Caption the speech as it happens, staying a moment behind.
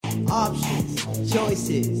options,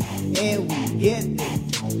 choices, and we get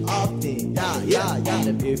them often. Yeah.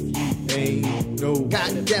 And if you ain't no,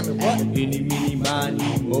 God damn it, what? Any, mini,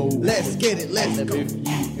 miny, mo. Let's get it, let's go. If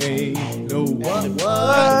you ain't no,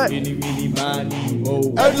 what? Any, mini, miny, mo.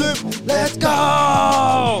 Let's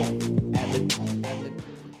go.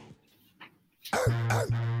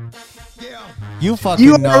 You fucking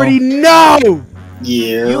You know. already know.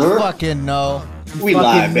 Yeah. You fucking know. We fucking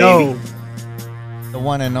live, know. baby. The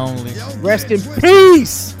one and only. Rest in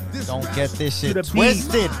peace. Don't get this shit To the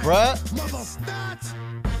twisted, bruh.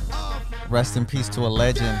 Rest in peace to a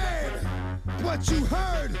legend.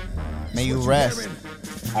 May you rest.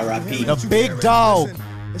 R.I.P. The big dog.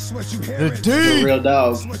 The The D. real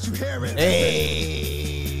dog. Hey.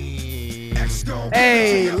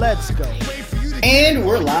 Hey, let's go. And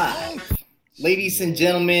we're live. Ladies and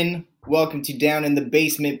gentlemen, welcome to Down in the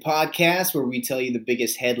Basement podcast, where we tell you the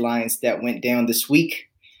biggest headlines that went down this week.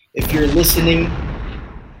 If you're listening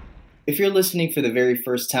for the very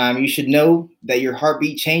first time, you should know that your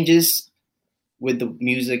heartbeat changes with the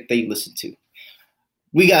music that you listen to.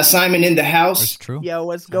 We got Simon in the That's house. true. Yo,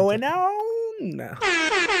 what's going on?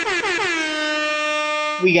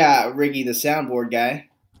 We got Ricky, the soundboard guy.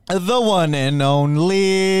 The one and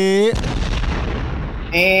only.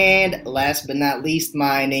 And last but not least,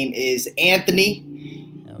 my name is Anthony,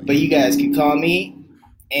 but you guys can call me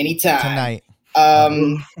anytime. Tonight.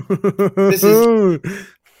 This is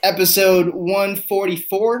episode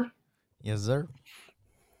 144. Yes, sir.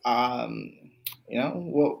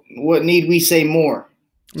 What need we say more?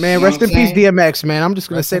 Man, You know rest in what I'm peace, saying? DMX, man. I'm just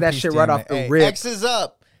going to Rest say in that peace, shit right damn off it. the Hey, rip. X is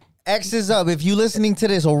up. X is up. If you listening to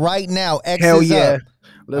this right now, X Hell is yeah. up.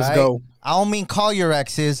 Let's Right? go. I don't mean call your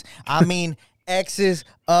exes. I mean X is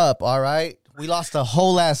up, all right? We lost a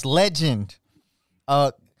whole ass legend.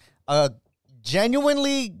 A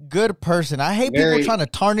genuinely good person. I hate Very- people trying to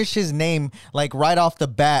tarnish his name like right off the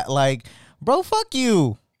bat. Like, bro, fuck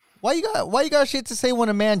you. Why you got shit to say when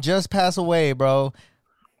a man just passed away, bro?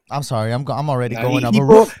 I'm sorry. I'm already Nah, going he-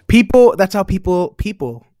 up. People, that's how people,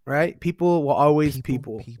 right? People will always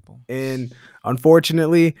people. And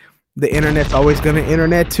unfortunately, the internet's always going to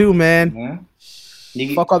internet too, man. Huh?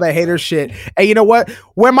 You- Fuck all that hater shit. Hey, you know what?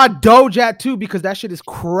 Where my Doge at too? Because that shit is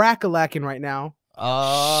crack-a-lacking right now.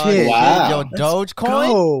 Shit. Wow. Yo, Dogecoin?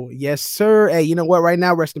 Go. Yes, sir. Hey, you know what? Right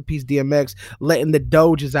now, rest in peace, DMX. Letting the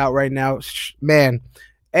Doges out right now. Man.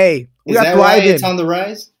 Hey, we Is got that why thriving. it's on the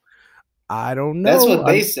rise? I don't know. That's what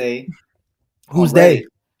they say. Who's on they? Reddit.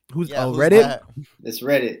 Who's Yeah, who's Reddit? that? It's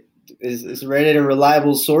Reddit. Is Reddit a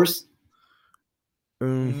reliable source?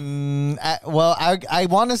 I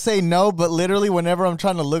want to say no, but literally whenever I'm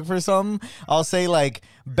trying to look for something, I'll say like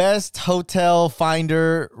best hotel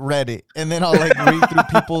finder Reddit, and then I'll like read through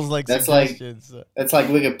people's like That's like- suggestions. That's like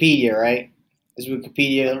Wikipedia, right? Is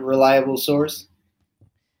Wikipedia a reliable source?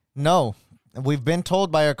 No, we've been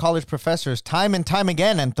told by our college professors time and time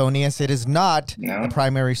again, Antonius, it is not No. a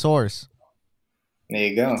primary source. There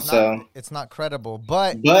you go. It's So, not, it's not credible,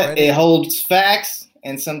 but but Reddit- it holds facts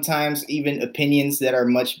and sometimes even opinions that are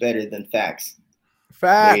much better than facts.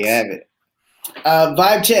 Facts. There you have it.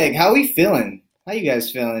 Vibe check. How we feeling? How you guys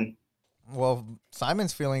feeling? well,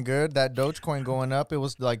 Simon's feeling good. That Dogecoin going up, it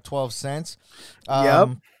was like 12 cents. Yep.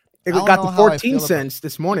 It I don't got know to how I 14 feel about- cents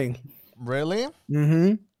this morning. Really?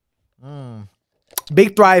 Mm-hmm. Mm.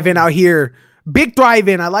 Big thriving out here. Big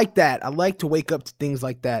thriving. I like that. I like to wake up to things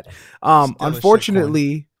like that. Still a shit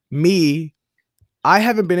Unfortunately, I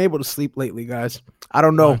haven't been able to sleep lately, guys. I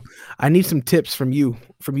don't know. Why? I need some tips from you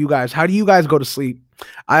guys. How do you guys go to sleep?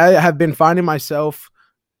 I have been finding myself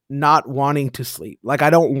not wanting to sleep. Like I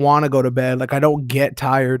don't want to go to bed. Like I don't get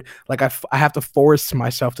tired. Like I have to force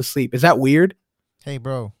myself to sleep. Is that weird? Hey,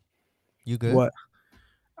 bro. You good? What?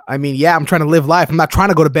 I mean, yeah, I'm trying to live life. I'm not trying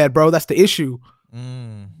to go to bed, bro. That's the issue.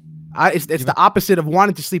 Mm. It's the opposite of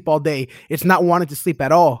wanting to sleep all day. It's not wanting to sleep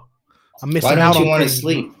at all. I'm missing Why out don't on you want to things.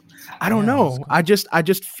 sleep? I don't Yeah, know. I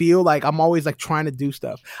just feel like I'm always like trying to do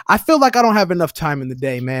stuff. I feel like I don't have enough time in the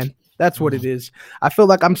day, man. That's what it is. I feel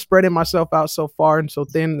like I'm spreading myself out so far and so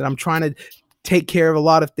thin that I'm trying to take care of a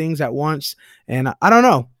lot of things at once. And I don't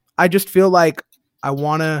know. I just feel like I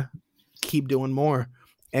want to keep doing more.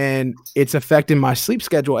 And it's affecting my sleep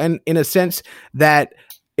schedule. And in a sense that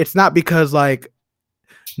it's not because like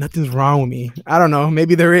nothing's wrong with me. I don't know.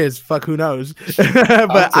 Maybe there is. Fuck, who knows?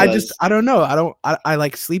 But I don't know. I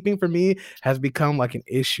like sleeping for me has become like an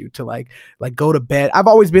issue to like go to bed. I've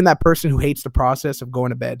always been that person who hates the process of going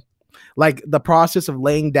to bed. Like the process of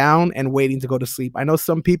laying down and waiting to go to sleep. I know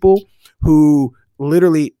some people who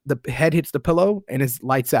literally the head hits the pillow and it's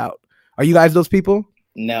lights out. Are you guys those people?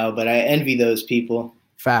 No, but I envy those people.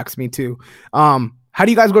 Facts, me too. How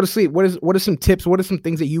do you guys go to sleep? What are some tips? What are some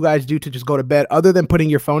things that you guys do to just go to bed other than putting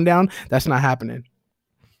your phone down? That's not happening.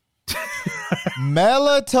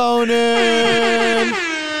 Melatonin.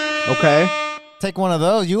 Okay. Take one of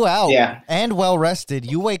those. You out. Yeah. And well rested.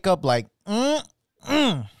 You wake up like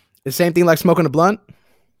The same thing like smoking a blunt?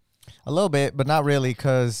 a little bit, but not really,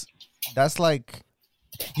 because that's like,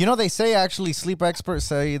 they say actually, sleep experts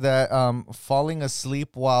say that falling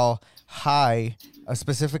asleep while high,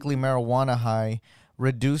 specifically marijuana high,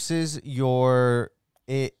 reduces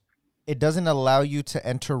it doesn't allow you to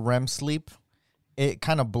enter REM sleep. It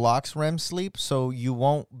kind of blocks REM sleep, so you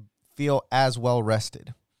won't feel as well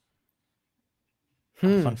rested.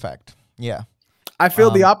 Fun fact. Yeah. I feel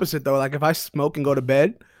the opposite though. Like if I smoke and go to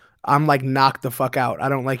bed, I'm like knocked the fuck out. I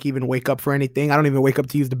don't like even wake up for anything. I don't even wake up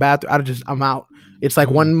to use the bathroom. I'm out. It's like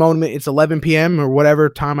one moment it's 11 p.m. or whatever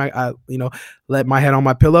time I let my head on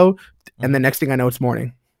my pillow, and the next thing I know it's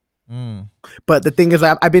morning. But the thing is,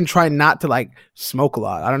 I've been trying not to like smoke a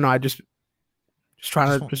lot. I don't know. I just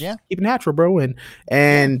trying to keep it natural, bro.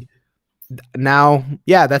 And now,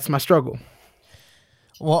 that's my struggle.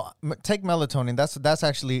 Well, take melatonin. That's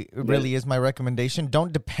actually really is my recommendation.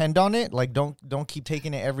 Don't depend on it. Like don't keep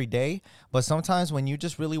taking it every day. But sometimes when you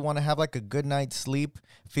just really want to have like a good night's sleep,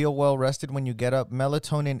 feel well rested when you get up,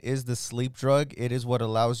 melatonin is the sleep drug. It is what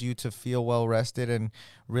allows you to feel well rested and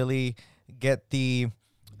really get give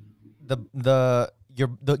the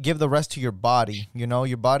rest to your body.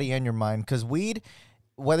 Your body and your mind. Because weed,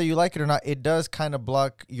 whether you like it or not, it does kind of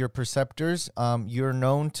block your perceptors. You're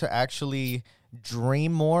known to actually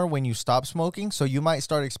dream more when you stop smoking, so you might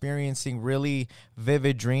start experiencing really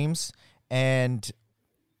vivid dreams, and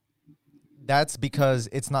that's because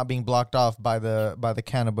it's not being blocked off by the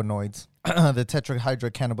cannabinoids, the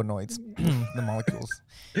tetrahydrocannabinoids, the molecules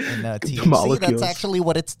in THC. Molecules. That's actually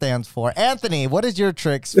what it stands for. Anthony, what is your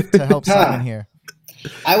tricks to help Simon here?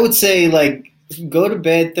 I would say like go to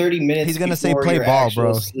bed 30 minutes. He's gonna say before play your ball, actual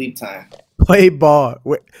bro. Sleep time. Play ball.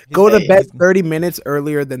 Go to bed 30 minutes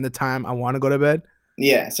earlier than the time I want to go to bed.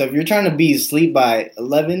 Yeah. So if you're trying to be asleep by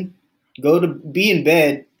 11, be in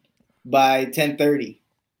bed by 10:30,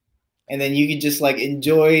 and then you can just like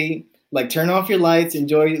enjoy, like turn off your lights,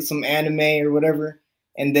 enjoy some anime or whatever,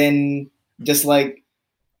 and then just like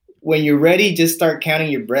when you're ready, just start counting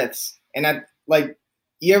your breaths. And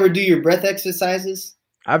you ever do your breath exercises?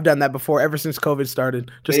 I've done that before ever since COVID started,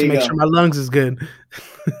 just There to you make go. sure my lungs is good.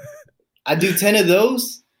 I do 10 of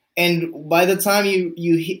those, and by the time you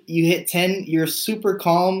hit 10, you're super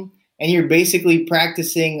calm, and you're basically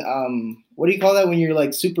practicing. What do you call that when you're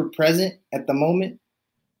like super present at the moment?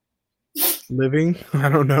 Living? I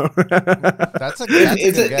don't know.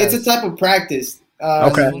 It's a type of practice.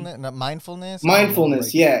 Okay. Mindfulness.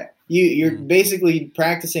 Mindfulness, yeah. You're basically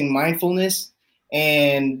practicing mindfulness,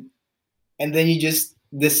 and then you just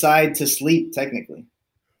decide to sleep. Technically,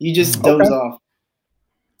 you just doze off.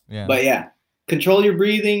 Yeah. But yeah, control your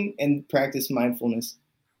breathing and practice mindfulness.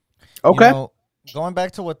 Okay. Going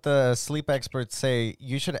back to what the sleep experts say,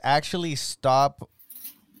 you should actually stop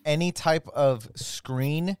any type of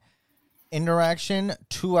screen interaction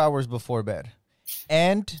 2 hours before bed.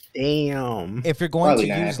 And Damn. if you're going Probably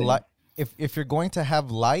to not use happening. if you're going to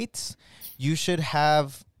have lights, you should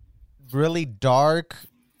have really dark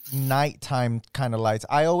nighttime kind of lights.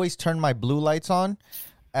 I always turn my blue lights on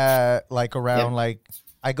like around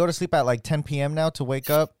I go to sleep at like 10 p.m. now to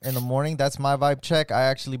wake up in the morning. That's my vibe check. I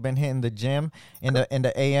actually been hitting the gym in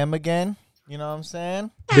the AM again. You know what I'm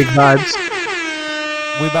saying? Big vibes.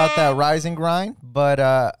 We about that rise and grind. But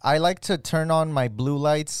I like to turn on my blue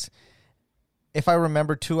lights if I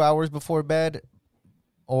remember 2 hours before bed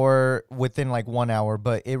or within like 1 hour.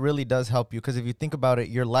 But it really does help you because if you think about it,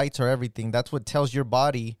 your lights are everything. That's what tells your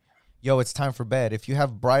body, yo, it's time for bed. If you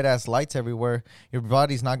have bright ass lights everywhere, your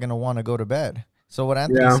body's not going to want to go to bed. So what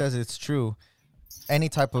Anthony says, it's true. Any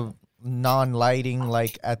type of non-lighting,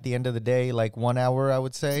 like at the end of the day, like 1 hour, I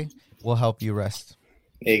would say, will help you rest.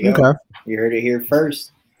 There you go. Okay. You heard it here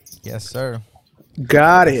first. Yes, sir.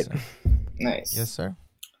 Got it. Nice. Yes, sir.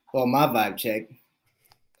 Well, my vibe check.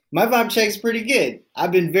 My vibe check's pretty good.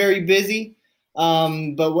 I've been very busy.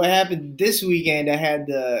 But what happened this weekend, I had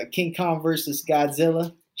the King Kong versus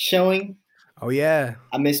Godzilla showing. Oh yeah.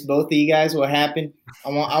 I missed both of you guys. What happened? I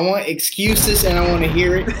want excuses, and I want to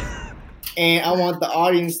hear it. And I want the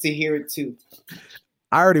audience to hear it too.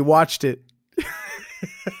 I already watched it.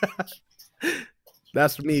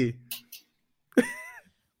 That's me.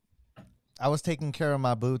 I was taking care of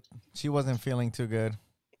my boot. She wasn't feeling too good.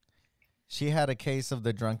 She had a case of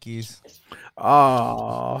the drunkies.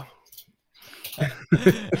 Oh.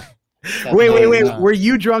 Wait. No. Were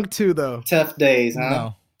you drunk too, though? Tough days, huh?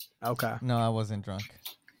 No. Okay. No, I wasn't drunk.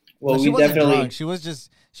 Well, No, she we wasn't definitely drunk.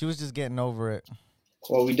 She was just getting over it.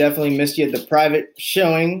 Well, we definitely missed you at the private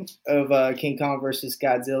showing of King Kong versus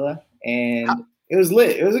Godzilla, and it was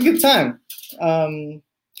lit. It was a good time,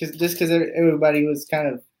 because everybody was kind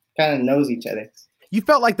of knows each other. You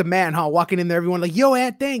felt like the man, huh? Walking in there, everyone like, "Yo,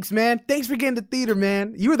 Ant, thanks, man. Thanks for getting to theater,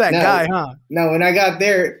 man." You were that guy, huh? No, when I got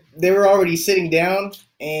there, they were already sitting down,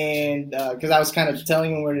 and because I was kind of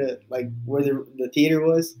telling them where the theater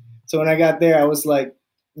was. So when I got there, I was like,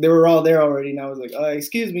 they were all there already, and I was like,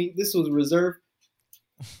 "Excuse me, this was reserved."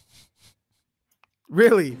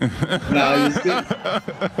 Really? No, it was good.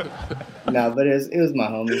 No, but it was my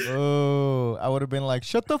homie. Oh, I would have been like,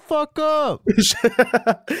 "Shut the fuck up!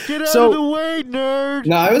 Get out So- of the way, nerd!"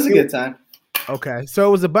 No, it was a good time. Okay, so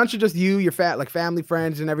it was a bunch of just you, your family,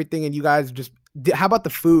 friends, and everything, and you guys just. How about the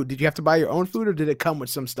food? Did you have to buy your own food, or did it come with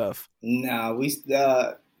some stuff? No,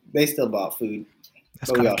 they still bought food,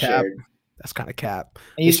 That's but we kind all of cap. shared. That's kind of cap.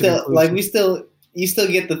 And you They should still include you still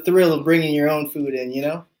get the thrill of bringing your own food in, you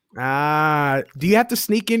know? Do you have to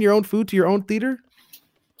sneak in your own food to your own theater?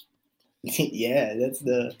 Yeah, that's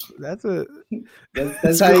a that's a how good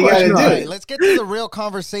you question. gotta do All right, it. let's get to the real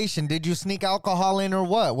conversation. Did you sneak alcohol in or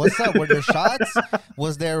what? What's up? Were there shots?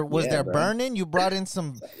 Was there Yeah, bro. burning? You brought in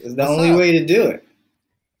some. It's the What's only up? way to do it.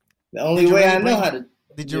 The only Did you way really I know bring- how to.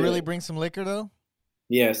 Did you do really it. bring some liquor though?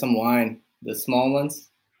 Yeah, some wine, the small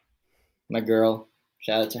ones. My girl,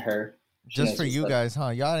 shout out to her. She Just knows for what's you up. guys, huh?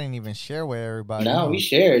 Y'all didn't even share with everybody. No, huh? we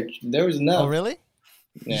shared. There was enough. Oh, really?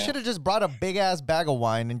 You Yeah. should have just brought a big ass bag of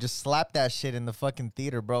wine and just slapped that shit in the fucking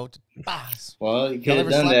theater, bro. Bah. Well, you could Y'all have ever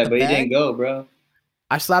done slapped that, the but you bag? didn't go, bro.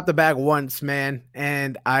 I slapped the bag once, man,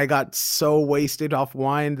 and I got so wasted off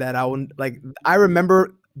wine that I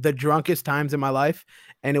remember the drunkest times in my life,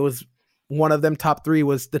 and it was one of them. Top 3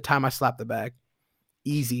 was the time I slapped the bag.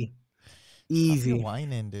 Easy. You're Easy.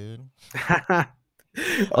 whining, dude.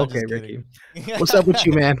 Okay, just Ricky. kidding. What's up with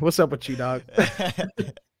you, man? What's up with you, dog?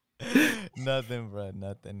 Nothing, bro.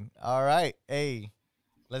 Nothing. All right. Hey,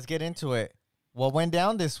 let's get into it. What went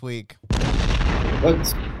down this week?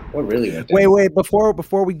 What really went down? Wait.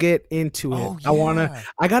 Before we get into it, Oh,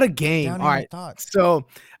 I got a game. Down in All your right. thoughts. So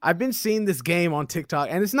I've been seeing this game on TikTok,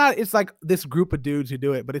 and it's like this group of dudes who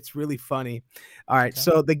do it, but it's really funny. All right. Okay.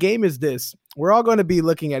 So the game is this. We're all going to be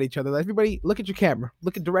looking at each other. Everybody look at your camera.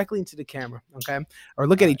 Look directly into the camera. Okay. Or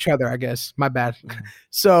look at each other, I guess. My bad. Mhm.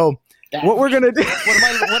 So what we're going to do.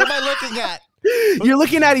 What am I looking at? You're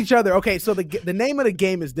looking at each other. Okay, so the name of the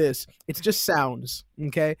game is this. It's just sounds.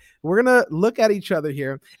 Okay, we're gonna look at each other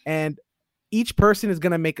here, and each person is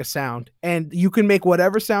gonna make a sound, and you can make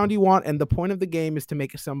whatever sound you want. And the point of the game is to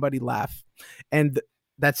make somebody laugh, and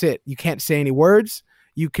that's it. You can't say any words.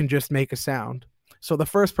 You can just make a sound. So the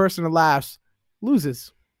first person that laughs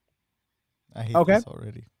loses. I hate Okay. this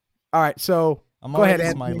already. All right, so I'm Go ahead, already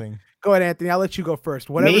Anthony. smiling. go ahead, Anthony. I'll let you go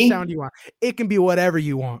first. Whatever Me? sound you want. It can be whatever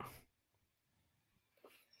you want.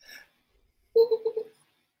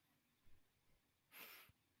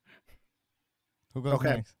 Who goes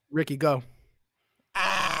Okay. next? Ricky, go.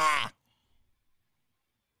 Ah!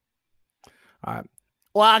 All right.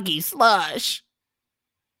 Woggy slush.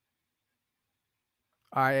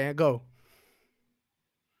 All right, and go.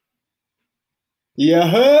 You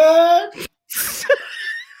heard?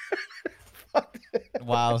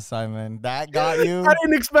 Wow, Simon, that got you. I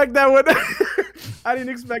didn't expect that one. I didn't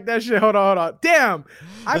expect that shit. Hold on. Damn.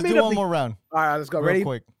 I Let's made do up one the- more round, All right, let's go. real Ready?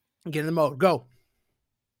 quick. Get in the mode. Go.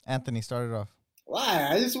 Anthony, start it off. Why?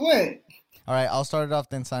 I just went. All right, I'll start it off.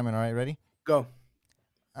 Then Simon. All right, ready? Go.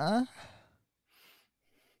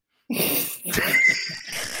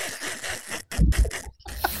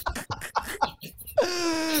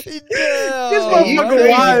 This Damn, you motherfucker crazy,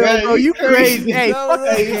 wild, bro. bro. You You crazy. crazy. Hey, No, fuck no,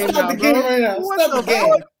 this hey, game stop now, the game bro. right now. What Stop the game.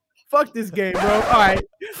 fuck? Fuck this game, bro. All right.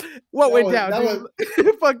 What That went was- down, that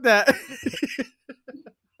dude? Fuck that.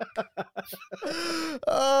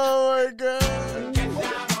 Oh my god.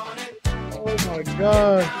 Oh my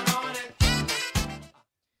god.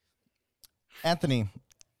 Anthony,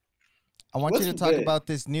 I want What's you to talk good? about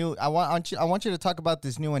this new. I want you to talk about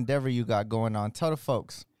this new endeavor you got going on. Tell the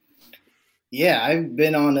folks. Yeah, I've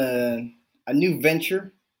been on a new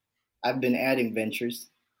venture. I've been adding ventures.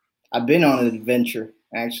 I've been on an adventure,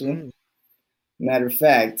 actually. Matter of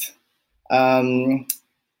fact.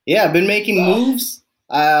 Yeah, I've been making moves.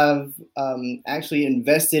 I've actually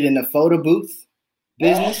invested in a photo booth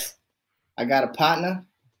business. I got a partner.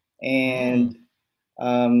 And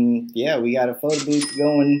yeah, we got a photo booth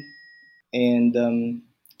going. And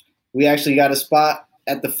we actually got a spot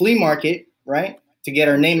at the flea market, right? To get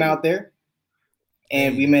our name out there.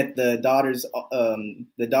 And we met the daughter of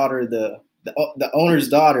the the owner's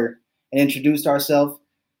daughter and introduced ourselves.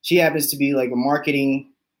 She happens to be like a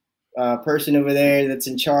marketing person over there that's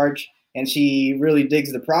in charge, and she really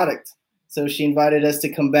digs the product. So she invited us to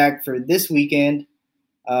come back for this weekend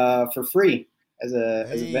for free as a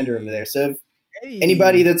vendor over there. So if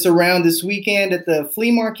anybody that's around this weekend at the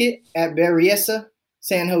flea market at Berryessa,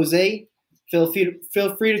 San Jose, feel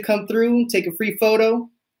free to come through, take a free photo,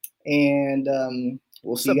 and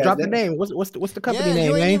we'll see you guys drop there. the name. What's the company you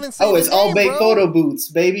name, ain't man? even say It's the All name, Bay bro. Photo Booths,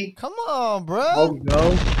 baby. Come on, bro. Oh,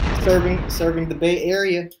 go. Serving the Bay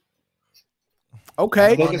Area.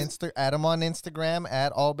 Okay. Add him on Instagram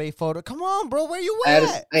at All Bay Photo. Come on, bro. Where you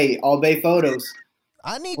at? Hey, All Bay Photos.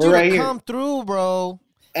 I need We're you right to here. come through, bro.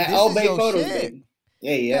 At This All is Bay your Photos, shit. baby.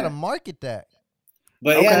 Yeah, You yeah. gotta market that.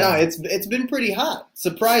 But Okay. yeah, no, it's been pretty hot.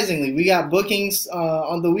 Surprisingly, we got bookings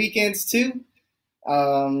on the weekends too.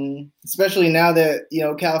 Especially now that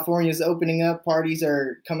California's opening up, parties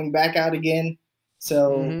are coming back out again.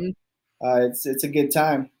 So Mhm. it's a good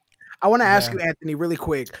time. I want to ask Yeah. you, Anthony, really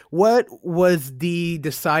quick. What was the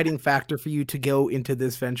deciding factor for you to go into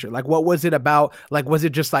this venture? Like, what was it about? Like, was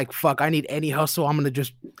it just like, fuck, I need any hustle.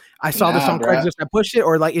 I saw this Nah, on bruh. Craigslist, I pushed it,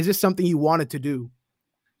 or like, is this something you wanted to do?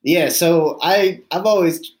 Yeah, so I've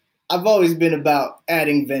always been about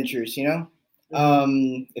adding ventures.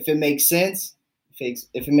 If it makes sense,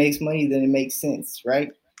 if it makes money, then it makes sense, right?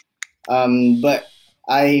 But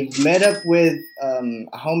I met up with a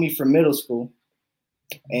homie from middle school,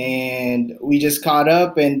 and we just caught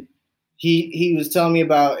up, and he was telling me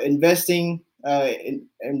about investing in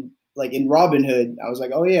Robinhood. I was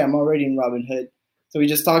like, oh yeah, I'm already in Robinhood. So we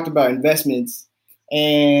just talked about investments,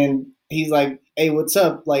 and he's like, hey, what's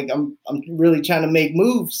up? Like, I'm really trying to make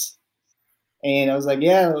moves. And I was like,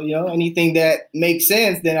 yeah, anything that makes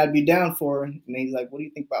sense, then I'd be down for. And he's like, what do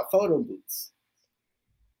you think about photo booths?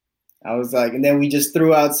 I was like, and then we just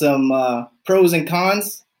threw out some pros and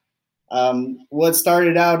cons. What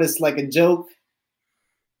started out as like a joke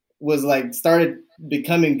was like started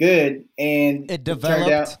becoming good, and It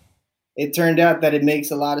developed. It turned out that it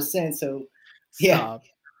makes a lot of sense. So yeah, Stop.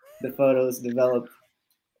 the photos developed.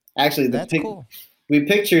 Actually, That's cool. we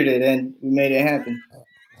pictured it and we made it happen.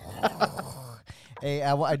 Hey,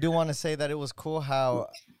 I do want to say that it was cool how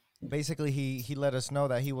basically he let us know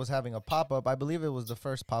that he was having a pop-up. I believe it was the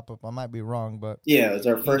first pop-up. I might be wrong, but Yeah, it was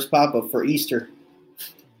our first pop-up for Easter.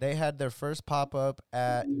 they had their first pop-up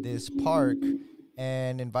at this park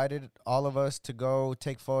and invited all of us to go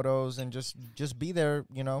take photos and just be there,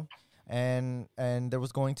 and there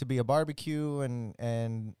was going to be a barbecue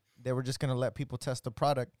and they were just going to let people test the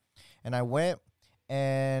product. And I went,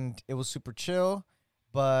 and it was super chill,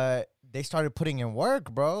 but they started putting in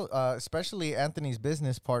work, bro. Especially Anthony's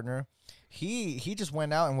business partner. He just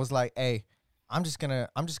went out and was like, hey, I'm just gonna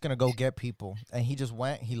go get people. And he just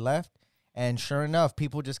went, he left, and sure enough,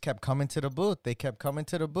 people just kept coming to the booth. They kept coming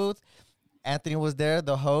to the booth. Anthony was there,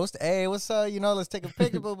 the host. Hey, what's up? Let's take a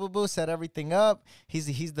picture. Boo, boo, boo. Set everything up. He's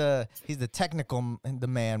the technical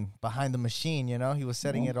man behind the machine. He was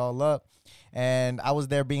setting it all up, and I was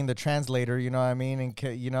there being the translator. You know what I mean?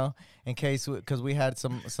 In case because we had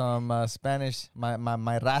some Spanish, my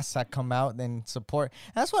raza come out and support.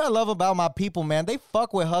 That's what I love about my people, man. They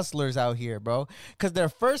fuck with hustlers out here, bro. Because their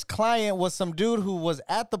first client was some dude who was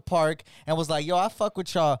at the park and was like, "Yo, I fuck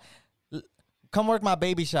with y'all. Come work my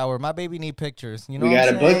baby shower. My baby need pictures." You know, We what got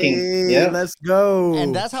I'm a saying? booking. Hey, Yeah. let's go.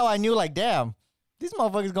 And that's how I knew, like, damn, these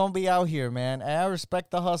motherfuckers gonna be out here, man. And I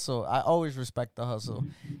respect the hustle. I always respect the hustle.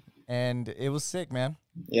 And it was sick, man.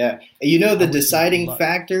 Yeah. The wish you deciding luck.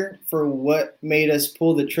 factor for what made us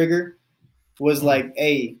pull the trigger was like,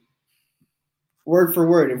 hey, word for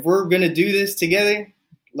word, if we're going to do this together,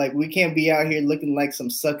 like, we can't be out here looking like some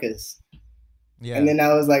suckers. Yeah. And then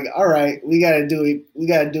I was like, all right, we got to do it. We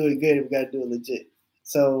got to do it good. We got to do it legit.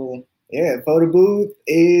 So, yeah, photo booth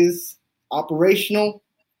is operational,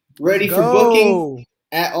 ready for booking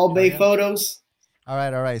at All Bay yeah. Photos. All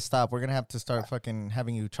right, stop. We're gonna have to start fucking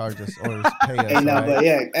having you charge us or pay us. Hey, no, all right? but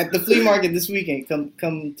yeah, at the flea market this weekend,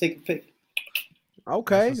 come take a pic.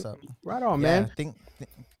 Okay. That's what's up. Right on, Yeah, man. I think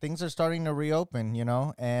things are starting to reopen,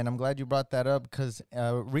 and I'm glad you brought that up because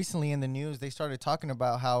recently in the news they started talking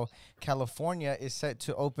about how California is set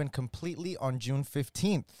to open completely on June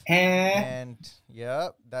 15th. And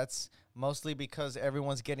yep, that's mostly because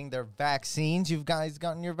everyone's getting their vaccines. You guys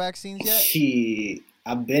gotten your vaccines yet? Shit,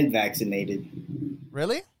 I've been vaccinated.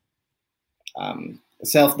 Really?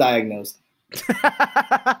 Self-diagnosed.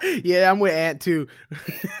 Yeah, I'm with Ant too.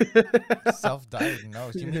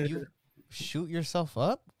 Self-diagnosed. You mean you shoot yourself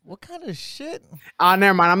up? What kind of shit?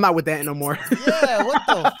 Never mind. I'm not with Ant no more. Yeah, what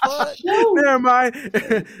the fuck? Never mind.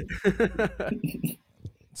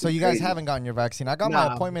 So you guys Crazy. haven't gotten your vaccine. I got my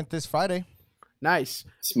Nah. appointment this Friday. Nice.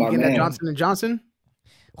 Smart you getting that man. Johnson and Johnson?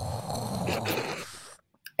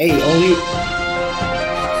 Hey, only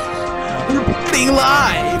Reporting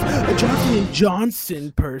live. A Johnson and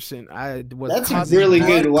Johnson person. I was. that's a causing really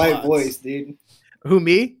blood good white clots. voice, dude. Who,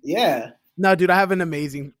 me? Yeah. No, dude, I have an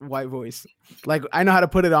amazing white voice. Like, I know how to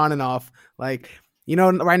put it on and off. Like, you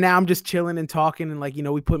know, right now I'm just chilling and talking, and like, you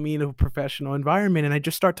know, we put me in a professional environment, and I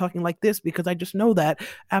just start talking like this because I just know that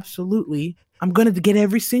absolutely I'm gonna get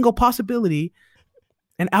every single possibility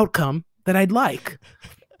and outcome that I'd like.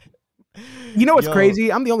 You know what's Yo.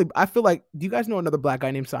 crazy? I'm the only. I feel like. Do you guys know another black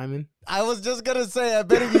guy named Simon? I was just gonna say, I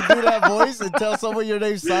bet if you do that voice and tell someone your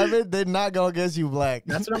name's Simon, they're not gonna guess you black.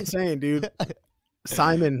 That's what I'm saying, dude.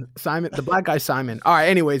 Simon, the black guy Simon. All right,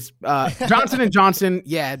 anyways, Johnson and Johnson,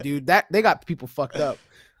 yeah, dude, that they got people fucked up.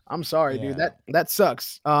 I'm sorry, dude. Yeah. That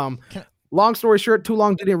sucks. Can- Long story short, too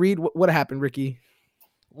long didn't read. What happened, Ricky?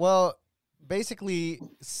 Well, basically,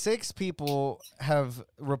 6 people have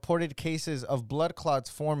reported cases of blood clots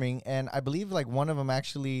forming, and I believe like one of them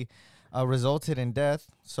actually resulted in death.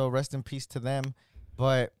 So rest in peace to them.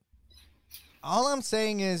 But all I'm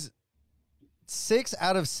saying is 6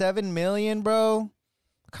 out of 7 million, bro.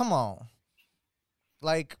 Come on.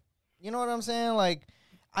 Like, you know what I'm saying? Like,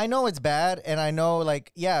 I know it's bad, and I know,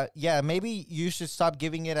 like, yeah, maybe you should stop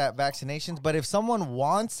giving it at vaccinations. But if someone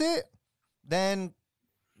wants it, then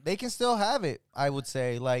they can still have it. I would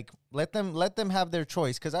say, like, let them have their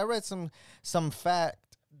choice. Because I read some fact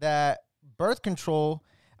that birth control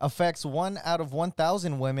affects 1 out of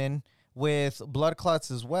 1,000 women with blood clots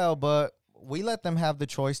as well. But we let them have the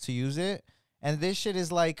choice to use it. And this shit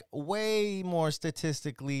is like way more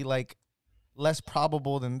statistically like less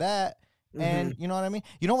probable than that. And you know what I mean?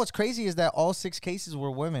 You know what's crazy is that all 6 cases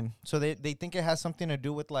were women. So they think it has something to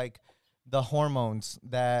do with like the hormones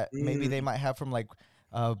that maybe they might have from like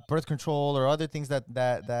birth control or other things that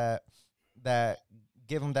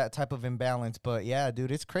give them that type of imbalance. But yeah,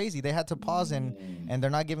 dude, it's crazy. They had to pause and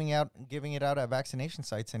they're not giving it out at vaccination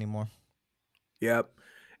sites anymore. Yep.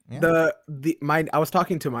 Yeah. I was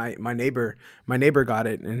talking to my neighbor. My neighbor got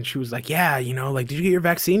it, and she was like, "Yeah, you know, like, did you get your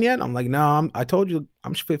vaccine yet?" I'm like, "No, I told you,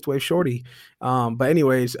 I'm 5th wave shorty." But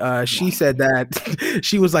anyways, she said that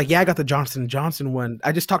she was like, "Yeah, I got the Johnson & Johnson one."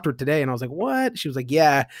 I just talked to her today, and I was like, "What?" She was like,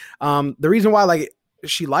 "Yeah." The reason why like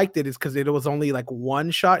she liked it is because it was only like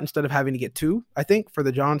 1 shot instead of having to get 2. I think for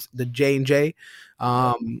the J&J.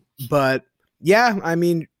 But yeah, I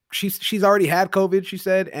mean. She's already had COVID, she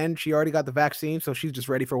said, and she already got the vaccine, so she's just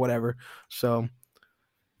ready for whatever. So,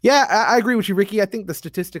 yeah, I agree with you, Ricky. I think the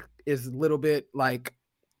statistic is a little bit like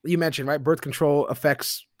you mentioned, right? Birth control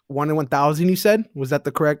affects 1 in 1,000. You said, was that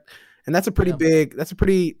the correct? And that's a pretty big.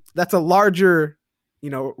 That's a larger, you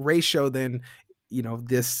know, ratio than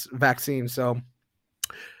this vaccine. So,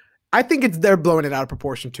 I think they're blowing it out of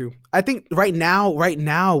proportion too. I think right now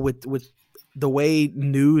with the way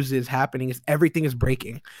news is happening is everything is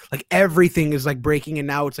breaking. Like everything is like breaking, and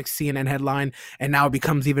now it's like CNN headline, and now it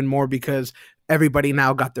becomes even more because everybody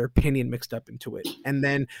now got their opinion mixed up into it. And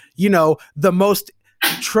then, you know, the most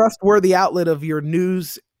trustworthy outlet of your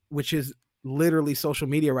news, which is literally social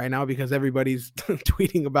media right now because everybody's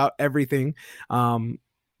tweeting about everything.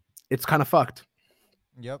 It's kind of fucked.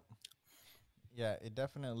 Yep. Yeah, it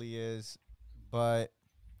definitely is. But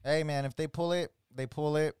hey, man, if they pull it, they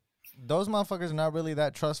pull it. Those motherfuckers are not really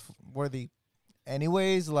that trustworthy.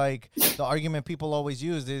 Anyways, like the argument people always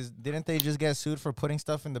use is, didn't they just get sued for putting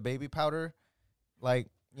stuff in the baby powder? Like,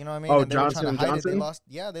 you know what I mean? Oh, and they were Johnson trying to and hide it.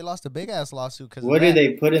 Johnson? They lost a big ass lawsuit because What did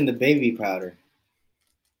they put in the baby powder?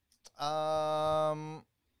 You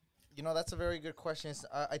know, that's a very good question.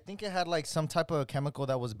 I think it had like some type of chemical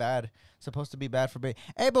that was bad, supposed to be bad for baby.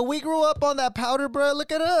 Hey, but we grew up on that powder, bro.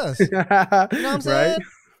 Look at us. You know what I'm saying? Right?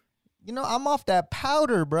 You know, I'm off that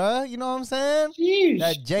powder, bruh. You know what I'm saying? Jeez.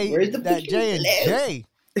 That J and J.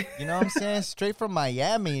 You know what I'm saying? Straight from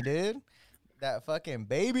Miami, dude. That fucking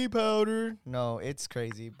baby powder. No, it's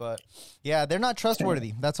crazy. But yeah, they're not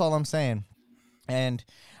trustworthy. That's all I'm saying. And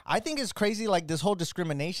I think it's crazy, like this whole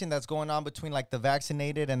discrimination that's going on between like the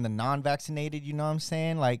vaccinated and the non-vaccinated. You know what I'm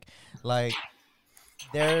saying? Like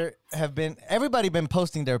there have been everybody been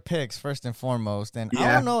posting their pics first and foremost, and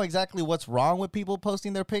I don't know exactly what's wrong with people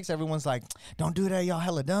posting their pics. Everyone's like, "Don't do that, y'all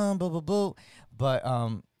hella dumb." Blah blah blah. But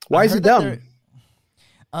why is it dumb?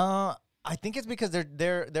 I think it's because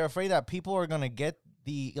they're afraid that people are gonna get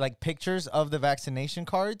the like pictures of the vaccination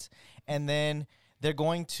cards, and then they're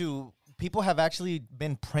going to. People have actually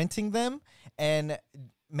been printing them and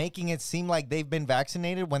making it seem like they've been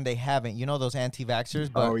vaccinated when they haven't. You know, those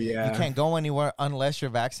anti-vaxxers, but you can't go anywhere unless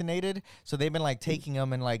you're vaccinated. So they've been like taking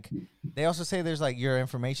them, and like they also say there's like your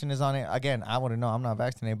information is on it. Again, I wouldn't know. I'm not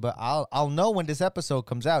vaccinated, but I'll know when this episode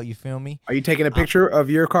comes out. You feel me? Are you taking a picture of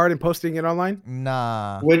your card and posting it online?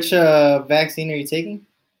 Nah. Which vaccine are you taking?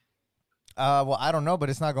 Well, I don't know, but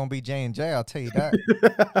it's not gonna be J&J. I'll tell you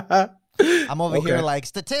that. I'm over here like,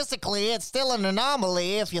 statistically, it's still an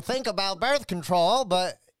anomaly if you think about birth control,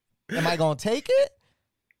 but am I going to take it?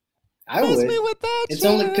 I would. Me with that it's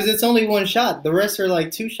shit. only because it's only one shot. The rest are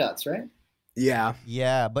like 2 shots, right? Yeah.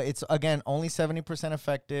 Yeah, but it's, again, only 70%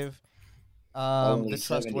 effective. Only the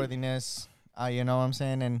 70. trustworthiness, you know what I'm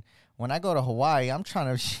saying? And when I go to Hawaii, I'm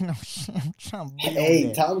trying to, you know, I'm trying to be on Hey,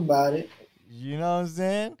 there. talk about it. You know what I'm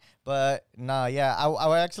saying? But nah, yeah,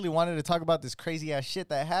 I actually wanted to talk about this crazy ass shit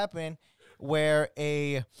that happened where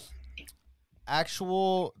a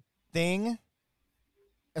actual thing.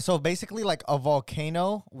 So basically, like a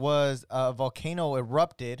volcano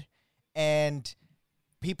erupted, and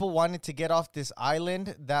people wanted to get off this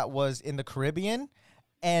island that was in the Caribbean,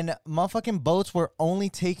 and motherfucking boats were only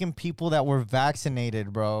taking people that were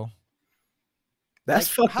vaccinated, bro.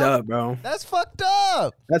 That's Like, fucked up, bro. That's fucked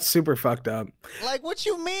up. That's super fucked up. Like, what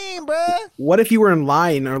you mean, bruh? What if you were in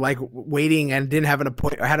line or like waiting and didn't have an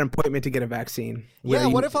appointment or had an appointment to get a vaccine? Yeah,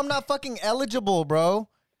 what if I'm not fucking eligible, bro?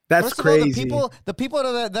 That's First of all, crazy. the people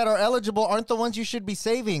that are eligible aren't the ones you should be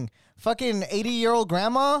saving. Fucking 80-year-old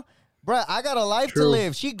grandma, bruh, I got a life to True.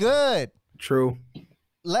 live. She good. True.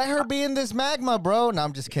 Let her be in this magma, bro. No,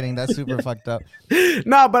 I'm just kidding. That's super fucked up.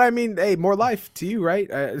 No, but I mean, hey, more life to you, right?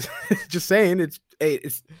 Just saying, it's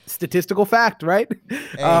statistical fact, right?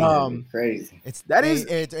 Crazy.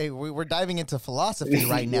 We're diving into philosophy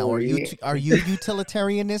right now. Are you Yeah. are you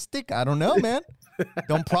utilitarianistic? I don't know, man.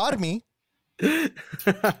 Don't prod me.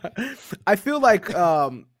 I feel like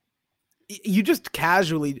you just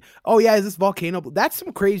casually, oh yeah, is this volcano? That's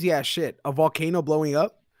some crazy ass shit. A volcano blowing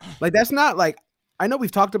up, like that's not like, I know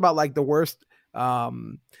we've talked about like the worst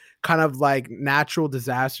kind of like natural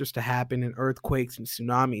disasters to happen and earthquakes and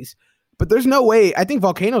tsunamis, but there's no way. I think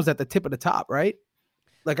volcanoes at the tip of the top, right?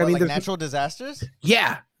 Like I mean, like natural disasters.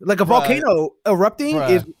 yeah, like a volcano erupting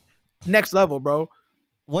is next level, bro.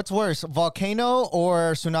 What's worse, volcano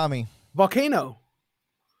or tsunami? Volcano.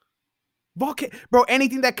 Bro,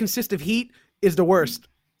 anything that consists of heat is the worst.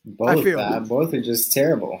 Both are just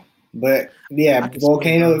terrible. But yeah,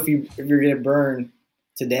 volcano if you're gonna burn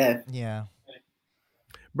to death. Yeah.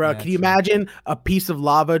 Bro, Yeah, can you true. imagine a piece of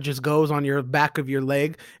lava just goes on your back of your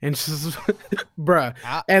leg and just, bruh.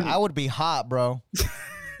 And I would be hot, bro.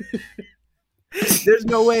 there's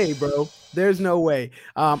no way, bro. There's no way.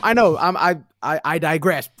 I know. I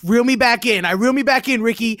digress. Reel me back in. Reel me back in,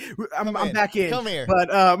 Ricky. I'm back in. Come here.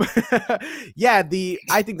 But yeah,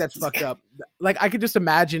 I think that's fucked up. Like I could just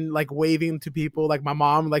imagine like waving to people, like my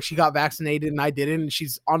mom, like she got vaccinated and I didn't, and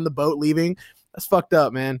she's on the boat leaving. That's fucked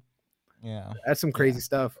up, man. Yeah. That's some crazy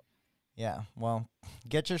stuff. Yeah. Well,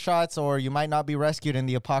 get your shots or you might not be rescued in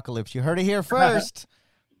the apocalypse. You heard it here first.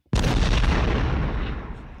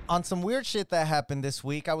 On some weird shit that happened this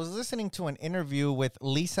week, I was listening to an interview with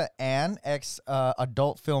Lisa Ann,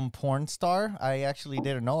 ex-adult film porn star. I actually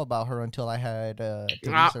didn't know about her until I had to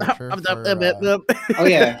research her. Oh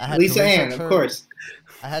yeah, I had Lisa to Ann, research of her. course.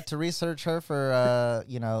 I had to research her for,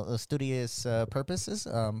 studious purposes.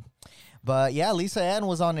 But yeah, Lisa Ann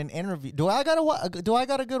was on an interview. Do I got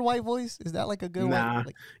a good white voice? Is that like a good Nah,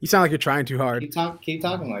 white? you sound like you're trying too hard. Keep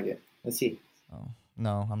talking like it. Let's see. Oh,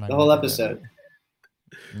 no, I'm not. The gonna whole do that. episode.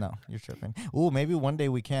 No, you're tripping. Ooh, maybe one day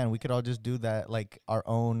we can. We could all just do that, like our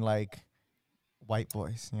own like white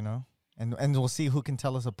voice, you know, and we'll see who can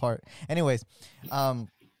tell us apart. Anyways, so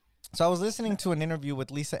I was listening to an interview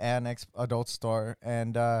with Lisa Ann, ex-adult star,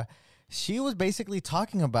 and she was basically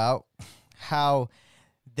talking about how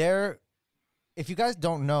if you guys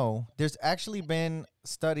don't know, there's actually been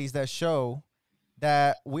studies that show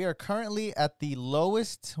that we are currently at the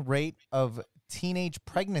lowest rate of teenage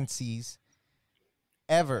pregnancies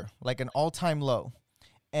ever, like an all-time low.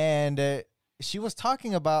 And she was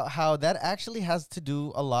talking about how that actually has to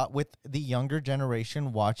do a lot with the younger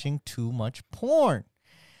generation watching too much porn.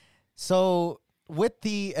 So with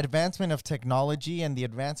the advancement of technology and the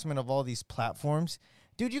advancement of all these platforms,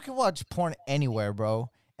 dude, you can watch porn anywhere, bro.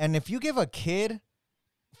 And if you give a kid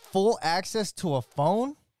full access to a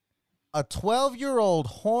phone, a 12-year-old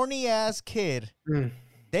horny-ass kid,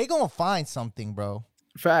 they gonna find something, bro.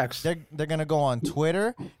 Facts. They're gonna go on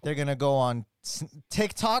Twitter. They're gonna go on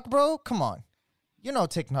TikTok, bro. Come on, you know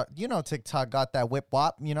TikTok. You know TikTok got that whip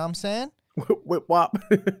wop. You know what I'm saying? Whip wop.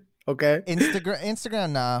 Okay.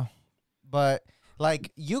 Instagram, nah. But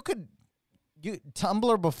Like you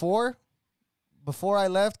Tumblr before I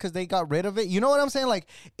left because they got rid of it. You know what I'm saying? Like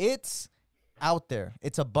it's out there.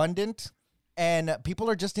 It's abundant, and people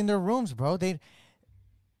are just in their rooms, bro. They're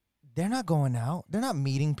not going out. They're not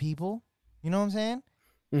meeting people. You know what I'm saying?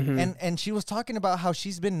 Mhm. And she was talking about how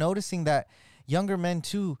she's been noticing that younger men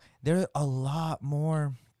too, they're a lot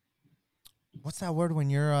more, what's that word when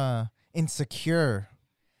you're insecure?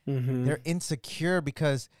 Mhm. They're insecure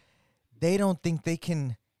because they don't think they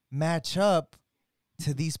can match up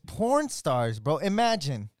to these porn stars, bro.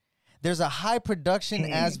 Imagine there's a high production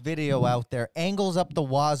ass video out there, angles up the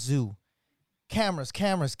wazoo. Cameras,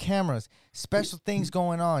 special things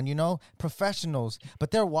going on, you know, professionals,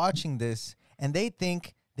 but they're watching this and they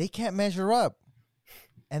think they can't measure up,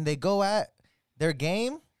 and they go at their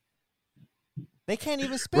game. They can't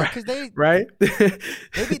even spit because Right?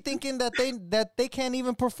 they be thinking that they can't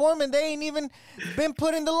even perform, and they ain't even been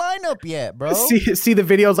put in the lineup yet, bro. see the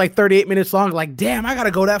videos like 38 minutes long. Like, damn, I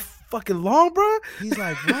gotta go that fucking long, bro. He's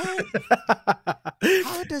like, what?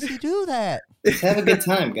 How does he do that? Just have a good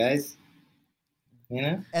time, guys. You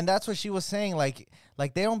know? And that's what she was saying. Like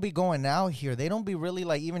they don't be going out here. They don't be really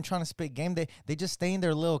like even trying to spit game. They just stay in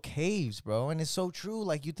their little caves, bro. And it's so true.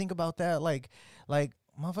 Like you think about that, like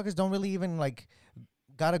motherfuckers don't really even like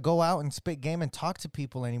gotta go out and spit game and talk to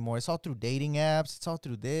people anymore. It's all through dating apps. It's all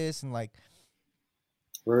through this, and like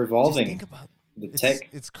We're just evolving. think about The it's, tech.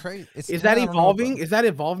 It's crazy. Is that evolving? Is that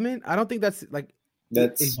evolvement? I don't think that's like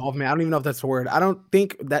That's evolvement. I don't even know if that's the word. I don't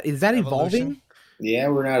think that is that evolving. Evolution? yeah.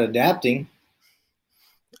 We're not adapting.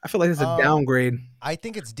 I feel like it's a downgrade. I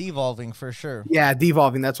think it's devolving for sure. Yeah,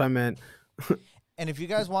 devolving. That's what I meant. And if you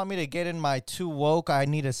guys want me to get in my too woke, I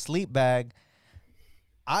need a sleep bag.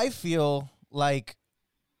 I feel like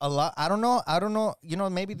a lot. I don't know. You know,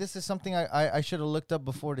 maybe this is something I should have looked up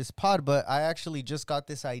before this pod, but I actually just got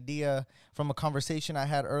this idea from a conversation I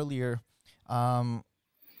had earlier,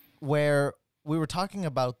 where we were talking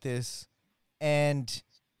about this, and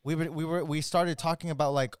we started talking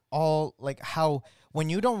about like all like how when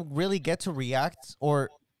you don't really get to react or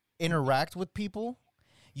interact with people,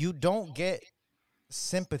 you don't get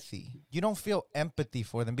sympathy. You don't feel empathy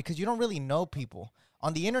for them because you don't really know people.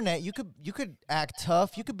 On the internet, you could act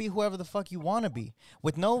tough. You could be whoever the fuck you want to be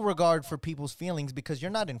with no regard for people's feelings because you're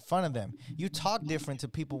not in front of them. You talk different to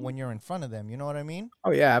people when you're in front of them. You know what I mean?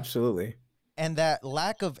 Oh yeah, absolutely. And that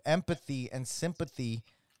lack of empathy and sympathy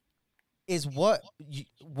is what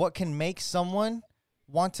can make someone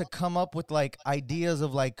want to come up with like ideas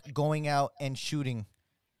of like going out and shooting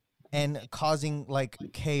and causing like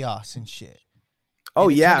chaos and shit. Oh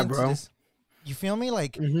And it yeah, turned into bro. this- you feel me?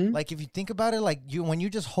 Like, Mhm. like if you think about it, like when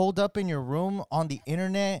you just hold up in your room on the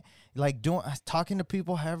internet, like talking to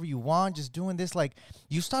people however you want, just doing this, like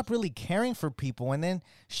you stop really caring for people, and then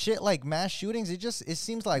shit like mass shootings, it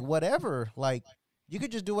seems like whatever, like you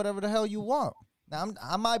could just do whatever the hell you want. Now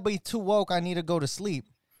I might be too woke. I need to go to sleep,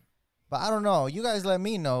 but I don't know. You guys let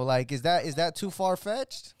me know. Like, is that too far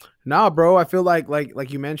fetched? Nah, bro. I feel like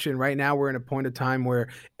you mentioned, right now we're in a point of time where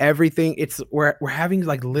everything we're having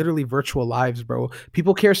like literally virtual lives, bro.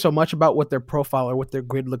 People care so much about what their profile or what their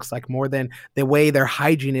grid looks like more than the way their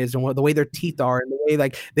hygiene is and the way their teeth are and the way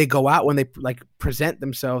like they go out when they like present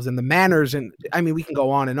themselves and the manners, and I mean we can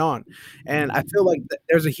go on. And I feel like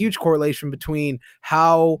there's a huge correlation between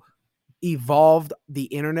how evolved the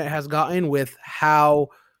internet has gotten with how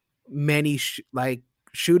many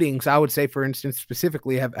shootings, I would say, for instance,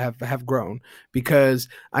 specifically have grown. Because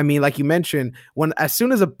I mean, like you mentioned, as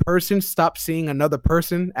soon as a person stops seeing another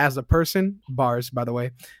person as a person, bars by the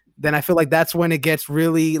way, then I feel like that's when it gets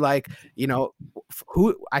really like, you know,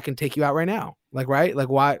 who I can take you out right now, like, right, like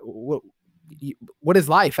why, what is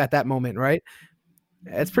life at that moment, right?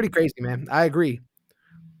 It's pretty crazy, man. I agree.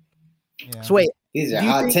 Yeah. So wait, These are Do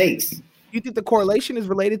you hot think- takes. do you think the correlation is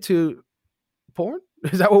related to porn?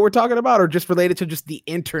 Is that what we're talking about, or just related to just the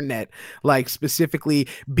internet, like specifically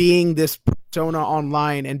being this persona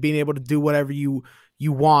online and being able to do whatever you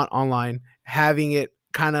want online, having it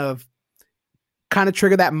kind of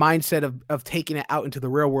trigger that mindset of taking it out into the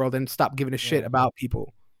real world and stop giving a shit Yeah. about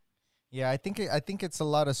people? Yeah, I think it's a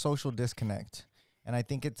lot of social disconnect, and I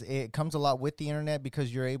think it comes a lot with the internet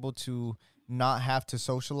because you're able to not have to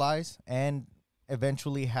socialize and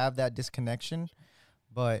eventually have that disconnection.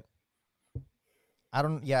 But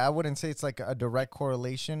I wouldn't say it's like a direct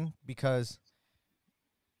correlation because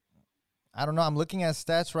I don't know. I'm looking at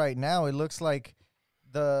stats right now. It looks like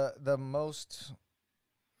the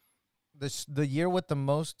year with the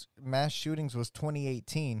most mass shootings was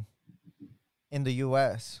 2018 in the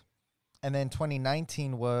US. And then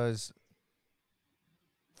 2019 was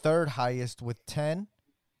third highest with 10.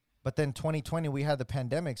 But then 2020 we had the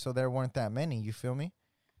pandemic, so there weren't that many. You feel me?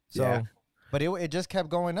 So, Yeah. but it just kept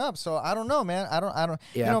going up. So I don't know, man. I don't.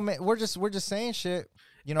 Yeah. You know, man, we're just saying shit.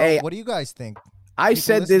 You know, Hey, what do you guys think? I People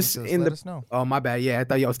said listening this to us, in let the. us know. Oh, my bad. Yeah, I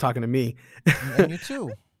thought y'all was talking to me. And you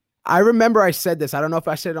too. I remember I said this. I don't know if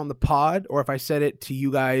I said it on the pod or if I said it to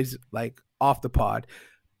you guys like off the pod,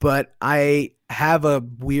 but I have a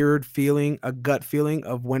weird feeling, a gut feeling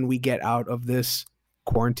of when we get out of this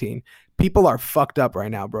quarantine. People are fucked up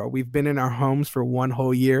right now, bro. We've been in our homes for one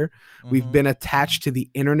whole year. We've Mhm. been attached to the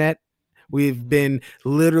internet. We've been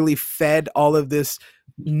literally fed all of this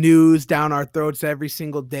news down our throats every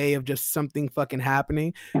single day of just something fucking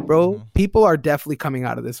happening. Bro, Mhm. people are definitely coming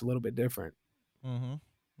out of this a little bit different. Mm-hmm.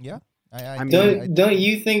 Yeah. I I mean, Don't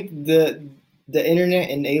you think the internet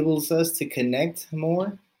enables us to connect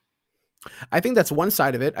more? I think that's one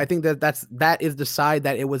side of it. I think that is the side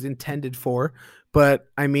that it was intended for. But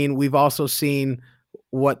I mean, we've also seen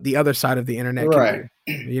what the other side of the internet Right.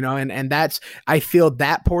 can do, and that's, I feel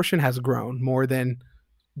that portion has grown more than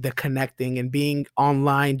the connecting and being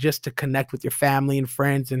online just to connect with your family and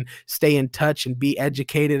friends and stay in touch and be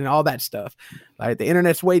educated and all that stuff. Like the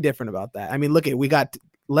internet's way different about that. I mean, look at, we got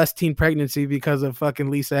less teen pregnancy because of fucking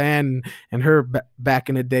Lisa Ann and her back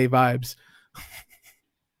in the day vibes.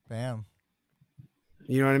 Bam.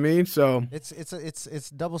 You know what I mean? So It's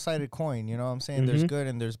double-sided coin, you know what I'm saying? There's Mhm. good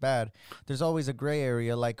and there's bad. There's always a gray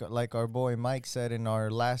area, like our boy Mike said in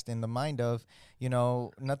our last In the Mind of,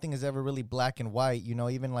 nothing is ever really black and white,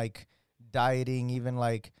 even like dieting, even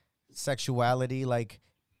like sexuality, like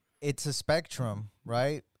it's a spectrum,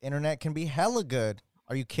 right? Internet can be hella good.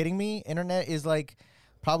 Are you kidding me? Internet is like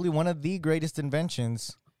probably one of the greatest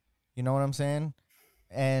inventions. You know what I'm saying?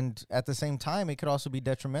 And at the same time, it could also be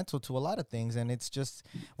detrimental to a lot of things. And it's just,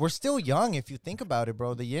 we're still young if you think about it,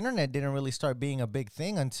 bro. The internet didn't really start being a big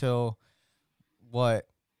thing until what,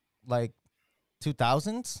 like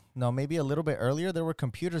 2000s? No, maybe a little bit earlier. There were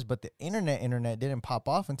computers, but the internet didn't pop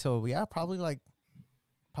off until, probably like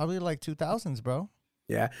 2000s, bro.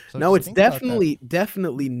 yeah, So no, just it's think about that.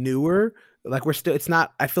 definitely newer. Like it's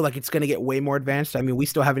not, I feel like it's going to get way more advanced. I mean, we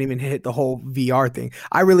still haven't even hit the whole VR thing.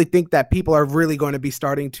 I really think that people are really going to be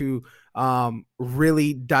starting to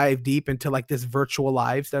really dive deep into like this virtual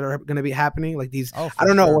lives that are going to be happening. Like these, Oh, I for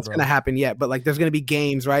don't know sure, what's bro. going to happen yet, but like there's going to be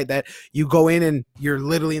games, right? That you go in and you're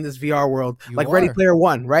literally in this VR world, You like Ready are. Player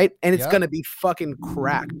One, right? And it's Yep. going to be fucking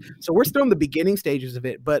cracked. So we're still in the beginning stages of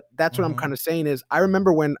it, but that's what I'm Mhm. kind of saying is I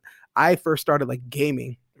remember when I first started like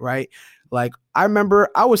gaming, right? Like I remember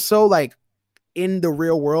I was so like in the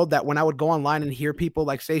real world that when I would go online and hear people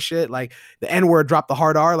like say shit like the N-word, drop the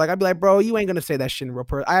hard R, like I'd be like, bro, you ain't gonna say that shit in real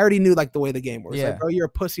person. I already knew like the way the game works. Yeah. Like, bro, you're a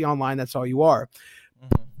pussy online, that's all you are.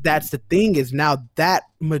 Mhm. That's the thing, is now that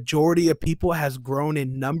majority of people has grown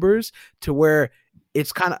in numbers to where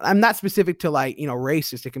it's kind of, I'm not specific to like,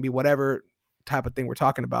 racist, it can be whatever type of thing we're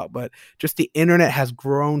talking about, but just the internet has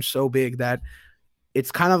grown so big that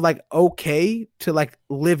it's kind of like okay to like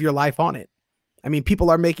live your life on it. I mean, people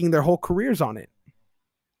are making their whole careers on it.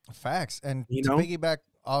 Facts. And You to know? piggyback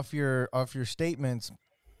off your statements,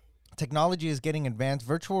 technology is getting advanced.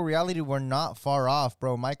 Virtual reality, we're not far off,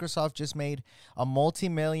 bro. Microsoft just made a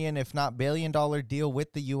multi-million, if not billion-dollar deal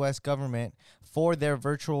with the U.S. government for their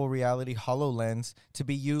virtual reality HoloLens to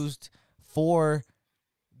be used for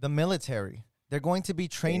the military. They're going to be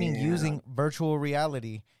training using virtual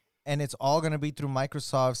reality, and it's all going to be through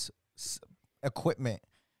Microsoft's equipment.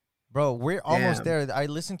 Bro, we're almost there. I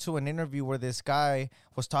listened to an interview where this guy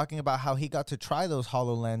was talking about how he got to try those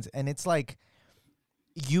HoloLens, and it's like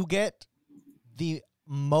you get the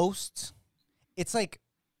most, it's like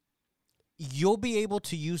you'll be able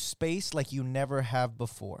to use space like you never have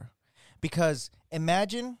before. Because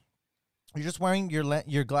imagine you're just wearing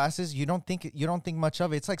your glasses, you don't think much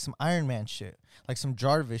of it. It's like some Iron Man shit, like some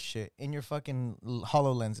Jarvis shit in your fucking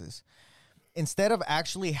HoloLenses. Instead of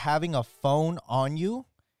actually having a phone on you,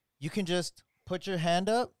 you can just put your hand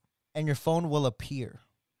up and your phone will appear.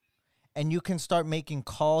 And you can start making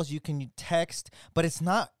calls, you can text, but it's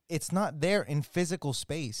not there in physical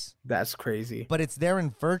space, That's crazy. but it's there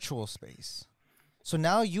in virtual space. So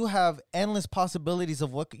now you have endless possibilities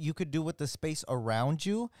of what you could do with the space around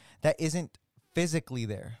you that isn't physically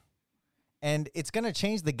there. And it's going to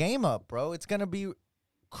change the game up, bro. It's going to be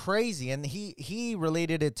crazy. And he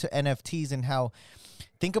related it to NFTs and how,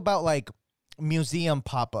 think about like museum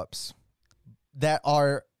pop-ups that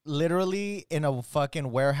are literally in a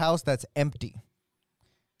fucking warehouse that's empty.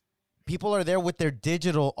 People are there with their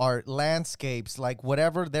digital art, landscapes, like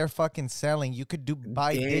whatever they're fucking selling. You could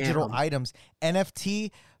buy digital Damn. items,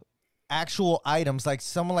 NFT, actual items, like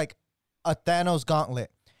someone like a Thanos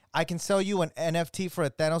gauntlet. I can sell you an NFT for a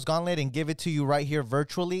Thanos gauntlet and give it to you right here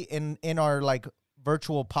virtually in our like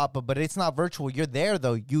virtual pop-up, but it's not virtual. You're there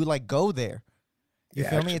though. You like go there. You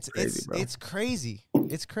feel me? It's crazy. It's crazy.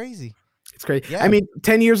 It's crazy. It's crazy. Yeah. I mean,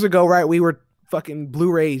 10 years ago, right? We were fucking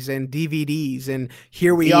Blu-rays and DVDs, and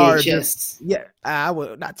here we are. VHS.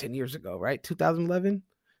 Well, not 10 years ago, right? 2011.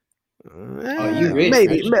 Oh, you rich,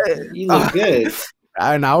 maybe. Rich. You look good.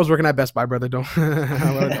 I know. I was working at Best Buy, brother. Don't.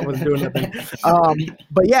 I wasn't doing nothing.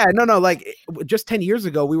 But yeah, no. Like just 10 years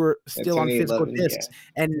ago, we were still on physical discs,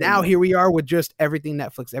 and now here we are with just everything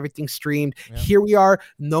Netflix, everything streamed. Yeah. Here we are,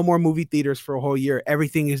 no more movie theaters for a whole year.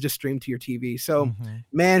 Everything is just streamed to your TV. So,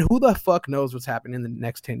 man, who the fuck knows what's happening in the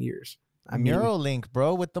next 10 years? I mean, Neuralink,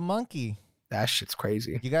 bro, with the monkey. That shit's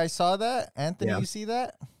crazy. You guys saw that, Anthony? Yeah. You see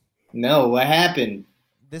that? No, what happened?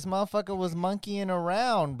 This motherfucker was monkeying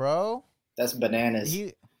around, bro. That's bananas.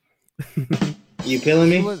 You feeling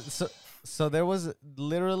me? So there was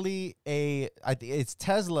literally it's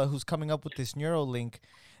Tesla who's coming up with this Neuralink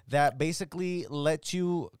that basically lets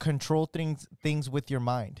you control things with your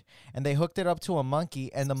mind. And they hooked it up to a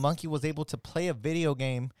monkey, and the monkey was able to play a video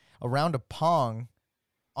game around a Pong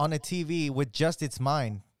on a TV with just its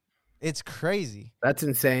mind. It's crazy. That's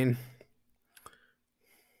insane.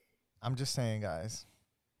 I'm just saying, guys.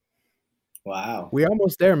 Wow. We're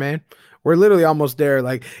almost there, man. We're literally almost there.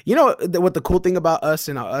 Like, you know what the cool thing about us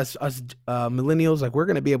and us millennials, like we're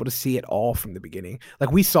going to be able to see it all from the beginning.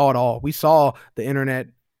 Like we saw it all. We saw the internet,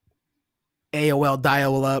 AOL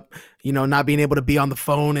dial up, you know, not being able to be on the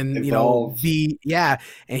phone and, Evolve. And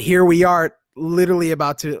here we are literally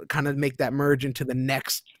about to kind of make that merge into the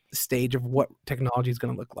next stage of what technology is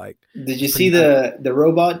going to look like. Did you see the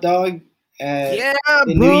robot dog in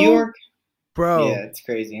New York? Bro. Yeah, it's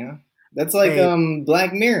crazy, huh? That's like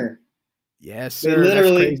Black Mirror. Yes,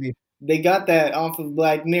 sir. They got that off of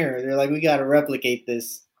Black Mirror. They're like, we got to replicate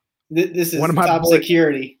this. This is one of my top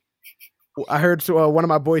security. I heard one of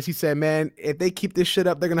my boys. He said, "Man, if they keep this shit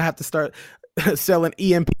up, they're gonna have to start selling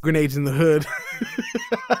EMP grenades in the hood."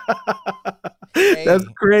 Hey, that's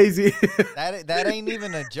crazy. that ain't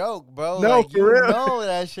even a joke, bro. No, like, for real. Know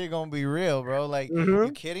that shit gonna be real, bro. Like,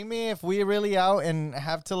 you kidding me? If we really out and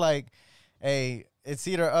have to like, hey. It's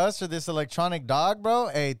either us or this electronic dog, bro.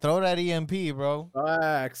 Hey, throw that EMP, bro.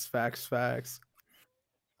 Facts.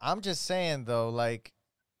 I'm just saying, though, like,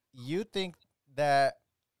 you think that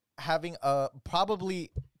having a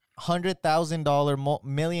probably $100,000,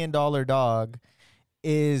 million dog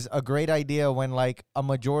is a great idea when, like, a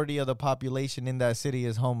majority of the population in that city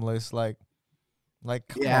is homeless? Like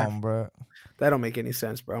come on, bro. That don't make any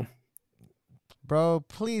sense, bro. Bro,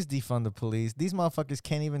 please defund the police. These motherfuckers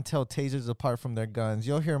can't even tell tasers apart from their guns.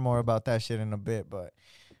 You'll hear more about that shit in a bit, but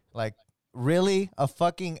like, really? A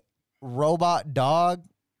fucking robot dog?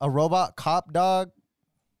 A robot cop dog?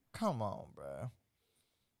 Come on, bro.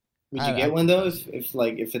 Would you get one of those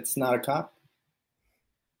if it's not a cop?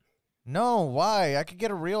 No, why? I could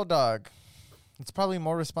get a real dog. It's probably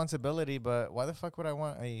more responsibility, but why the fuck would I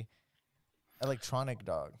want a electronic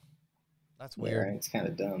dog? That's weird. Yeah, it's kind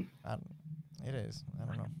of dumb. It is. I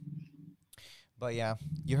don't know. But yeah,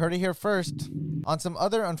 you heard it here first. On some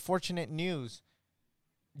other unfortunate news,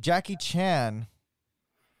 Jackie Chan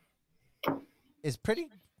is pretty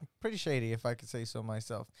shady, if I could say so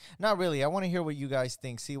myself. Not really. I want to hear what you guys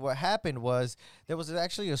think. See, what happened was there was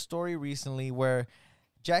actually a story recently where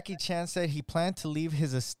Jackie Chan said he planned to leave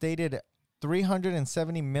his estated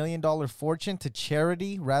 $370 million fortune to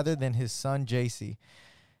charity rather than his son, JC.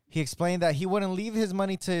 He explained that he wouldn't leave his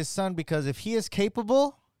money to his son because if he is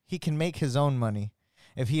capable, he can make his own money.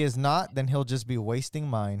 If he is not, then he'll just be wasting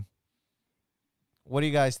mine. What do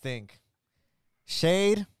you guys think?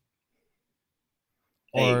 Shade?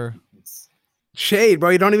 Or shade, bro.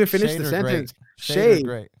 You don't even finish the sentence. Shade.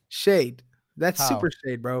 Shade. That's How? Super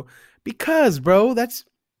shade, bro. Because, bro, that's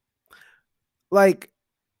like,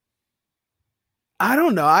 I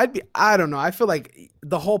don't know. I don't know. I feel like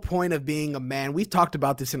the whole point of being a man, we've talked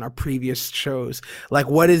about this in our previous shows. Like,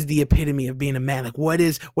 what is the epitome of being a man? Like, what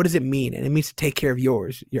does it mean? And it means to take care of your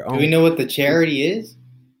own. Do we know what the charity is?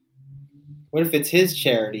 What if it's his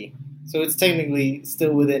charity? So it's technically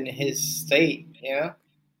still within his state, you know?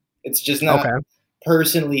 It's just not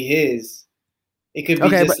personally his. It could be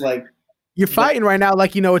just like... You're fighting right now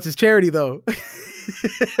like you know it's his charity, though.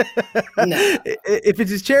 Nah. If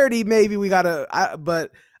it's his charity, maybe we gotta.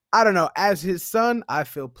 But I don't know. As his son, I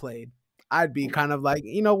feel played. I'd be kind of like,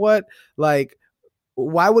 you know what? Like,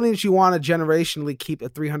 why wouldn't you want to generationally keep a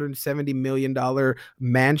 $370 million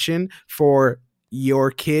mansion for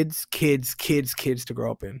your kids to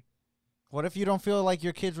grow up in? What if you don't feel like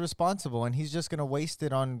your kid's responsible and he's just gonna waste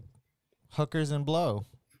it on hookers and blow?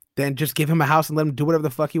 then just give him a house and let him do whatever the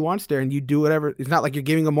fuck he wants there, and you do whatever. It's not like you're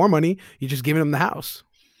giving him more money; you're just giving him the house.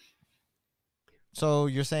 So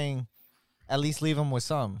you're saying at least leave him with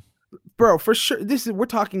some. Bro, for sure. We're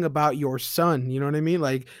talking about your son. You know what I mean?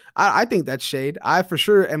 Like, I think that's shade. I for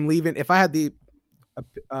sure am leaving. If I had the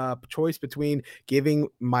choice between giving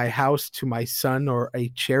my house to my son or a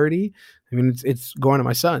charity, I mean, it's going to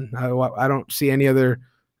my son. I don't see any other.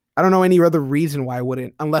 I don't know any other reason why I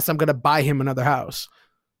wouldn't, unless I'm gonna buy him another house.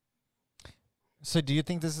 So do you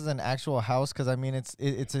think this is an actual house? Because I mean, it's a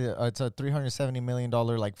 $370 million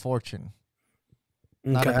like fortune,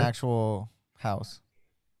 not an actual house.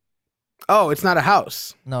 Oh, it's not a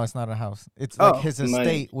house. No, it's not a house. It's like his estate,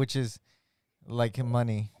 money. which is like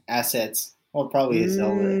money. Assets. Well, probably his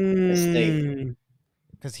estate.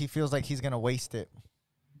 Because he feels like he's gonna waste it.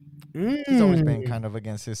 He's always been kind of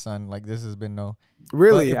against his son. Like this has been no.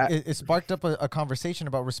 Really, it sparked up a conversation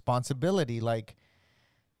about responsibility. Like,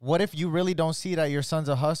 what if you really don't see that your son's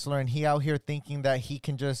a hustler and he out here thinking that he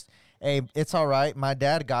can just, hey, it's all right. My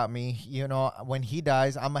dad got me. You know, when he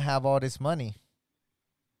dies, I'm gonna have all this money.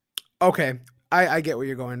 Okay, I get where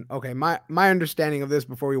you're going. Okay, my understanding of this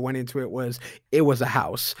before we went into it was a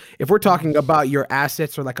house. If we're talking about your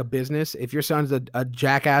assets or like a business, if your son's a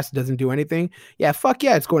jackass, doesn't do anything, yeah, fuck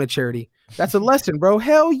yeah, it's going to charity. That's a lesson, bro.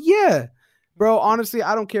 Hell yeah. Bro, honestly,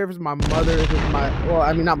 I don't care if it's my mother, if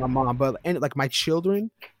it's not my mom, but like my children.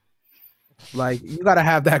 Like, you got to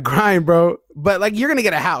have that grind, bro. But like, you're going to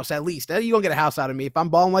get a house at least. You're going to get a house out of me. If I'm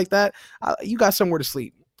balling like that, you got somewhere to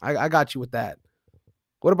sleep. I got you with that.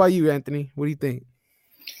 What about you, Anthony? What do you think?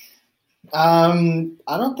 I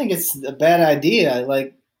don't think it's a bad idea.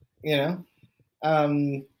 Like,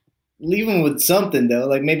 leave him with something though,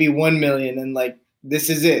 like maybe 1 million, and like,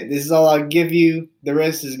 this is it. This is all I'll give you. The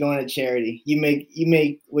rest is going to charity. You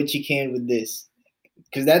make what you can with this,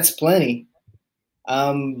 because that's plenty.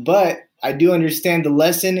 But I do understand the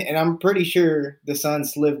lesson, and I'm pretty sure the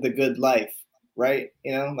son's lived a good life, right?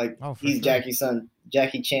 He's sure.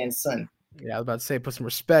 Jackie Chan's son. Yeah, I was about to say, put some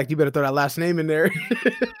respect. You better throw that last name in there.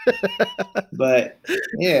 But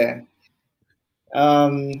yeah, I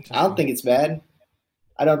don't think it's bad.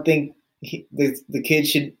 I don't think the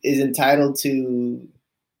kid is entitled to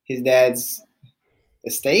his dad's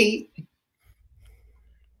estate.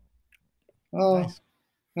 Oh, nice.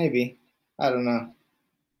 Maybe. I don't know.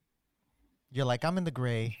 You're like, I'm in the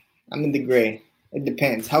gray. I'm in the gray. It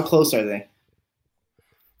depends. How close are they?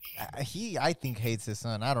 I think hates his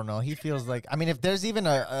son. I don't know. He feels like, I mean, if there's even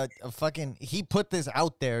a fucking, he put this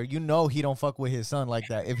out there, he don't fuck with his son like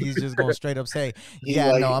that. If he's just going to straight up say,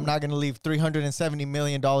 I'm not going to leave $370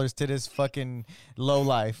 million to this fucking low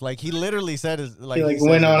life. Like, he literally said, he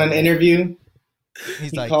went on an interview.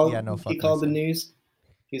 He's he called the news.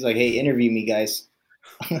 He's like, hey, interview me, guys.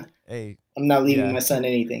 Hey, I'm not leaving my son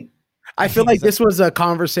anything. I feel like this was a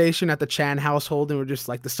conversation at the Chan household, and we're just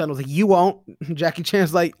like, the son was like, you won't. Jackie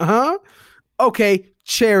Chan's like, okay,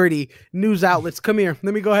 charity, news outlets, come here.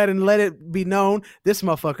 Let me go ahead and let it be known. This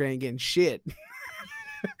motherfucker ain't getting shit.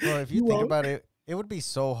 Well, if you think about it, it would be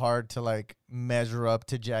so hard to like measure up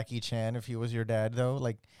to Jackie Chan if he was your dad, though.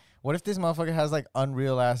 Like, what if this motherfucker has like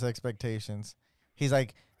unreal ass expectations? He's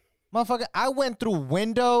like, motherfucker, I went through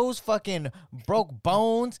windows, fucking broke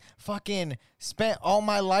bones, fucking spent all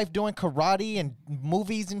my life doing karate and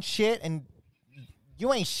movies and shit, and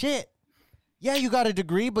you ain't shit. Yeah, you got a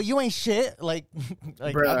degree, but you ain't shit. Like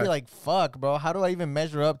I'd be like, fuck, bro. How do I even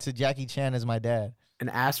measure up to Jackie Chan as my dad? An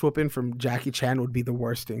ass whooping from Jackie Chan would be the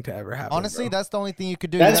worst thing to ever happen. Honestly, that's the only thing you could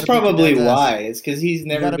do. That's probably why. It's because he's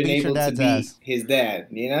never been able to beat his dad,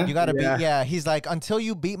 you know? You got to beat, he's like, until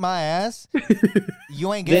you beat my ass,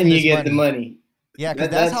 you ain't getting then you get the money. Yeah, because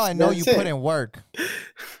that's how I know you put in work.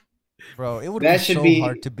 Bro, it would be so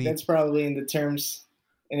hard to beat. That's probably in the terms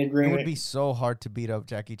in agreement. It would be so hard to beat up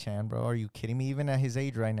Jackie Chan, bro. Are you kidding me? Even at his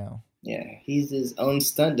age right now. Yeah, he's his own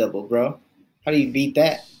stunt double, bro. How do you beat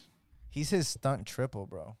that? He's his stunt triple,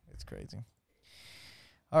 bro. It's crazy.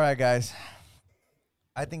 All right, guys.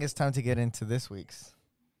 I think it's time to get into this week's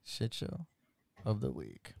shit show of the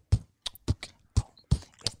week.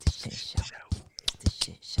 It's the shit show. It's the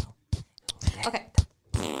shit show. Okay.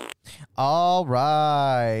 All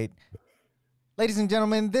right. Ladies and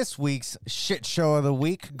gentlemen, this week's shit show of the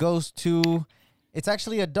week goes to, it's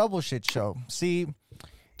actually a double shit show. See,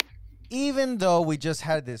 even though we just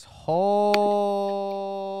had this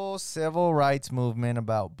whole civil rights movement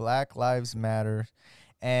about Black Lives Matter,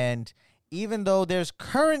 and even though there's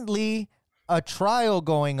currently a trial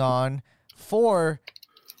going on for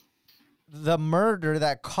the murder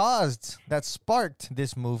that sparked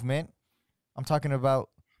this movement, I'm talking about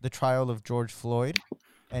the trial of George Floyd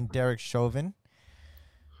and Derek Chauvin.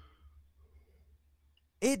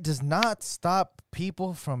 it does not stop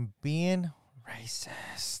people from being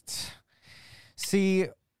racist. See,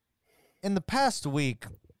 in the past week,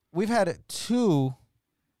 we've had two,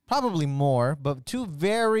 probably more, but two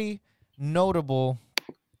very notable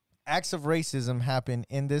acts of racism happen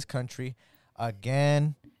in this country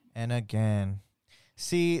again and again.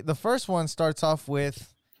 See, the first one starts off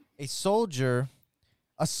with a soldier,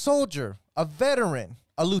 a veteran,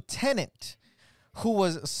 a lieutenant who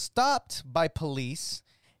was stopped by police.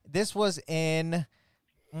 This was in,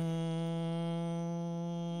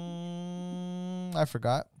 I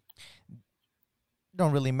forgot.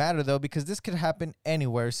 Don't really matter though, because this could happen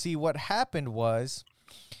anywhere. See, what happened was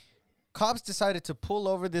cops decided to pull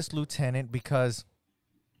over this lieutenant because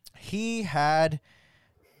he had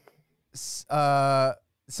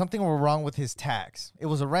something wrong with his tags. It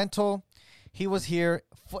was a rental. He was here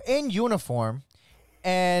in uniform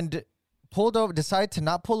and pulled over, decided to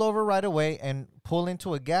not pull over right away and pull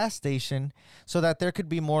into a gas station so that there could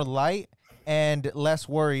be more light and less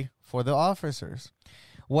worry for the officers.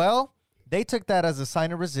 Well, they took that as a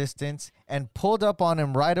sign of resistance and pulled up on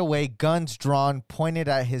him right away, guns drawn, pointed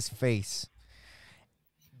at his face.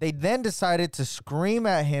 They then decided to scream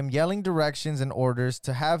at him, yelling directions and orders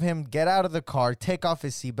to have him get out of the car, take off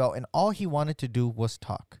his seatbelt, and all he wanted to do was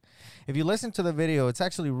talk. If you listen to the video, it's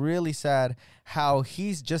actually really sad how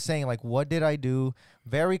he's just saying, like, what did I do?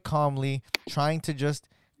 Very calmly, trying to just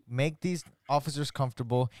make these officers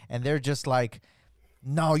comfortable, and they're just like,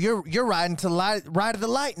 no, you're riding to ride the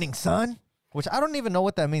lightning, son. Which I don't even know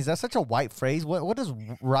what that means. That's such a white phrase. What does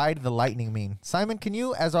ride the lightning mean? Simon, can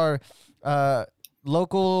you, as our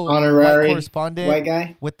local Honorary correspondent, white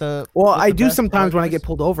guy? with the I do best sometimes when I white get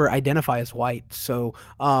pulled over identify as white. So,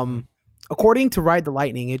 according to Ride the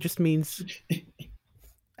Lightning, it just means.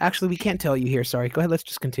 Actually, we can't tell you here. Sorry. Go ahead. Let's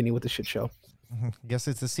just continue with the shit show. Guess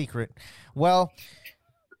it's a secret. Well,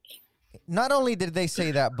 not only did they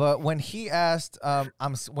say that, but when he asked,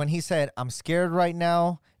 when he said, "I'm scared right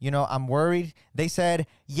now," I'm worried, they said,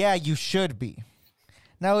 "Yeah, you should be."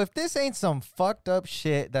 Now, if this ain't some fucked up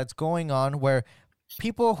shit that's going on where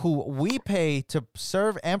people who we pay to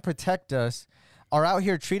serve and protect us are out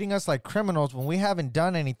here treating us like criminals when we haven't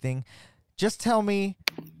done anything, just tell me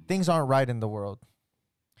things aren't right in the world.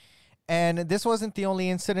 And this wasn't the only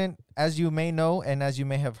incident, as you may know, and as you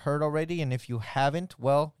may have heard already. And if you haven't,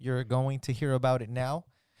 well, you're going to hear about it now.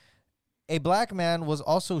 A black man was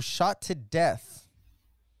also shot to death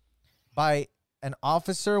by an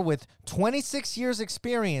officer with 26 years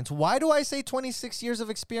experience. Why do I say 26 years of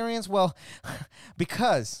experience? Well,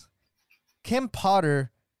 because Kim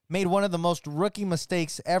Potter made one of the most rookie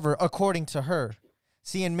mistakes ever, according to her.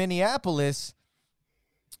 See, in Minneapolis,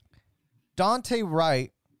 Dante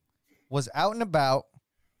Wright was out and about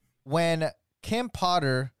when Kim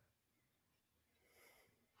Potter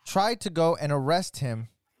tried to go and arrest him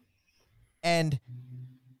and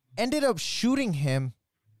ended up shooting him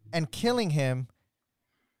and killing him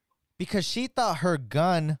because she thought her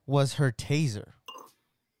gun was her taser.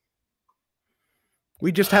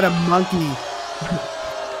 We just had a monkey.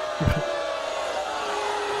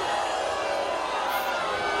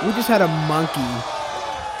 We just had a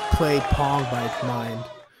monkey play Pong by its mind.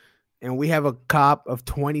 And we have a cop of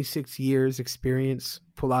 26 years experience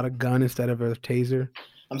pull out a gun instead of a taser.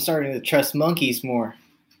 I'm starting to trust monkeys more.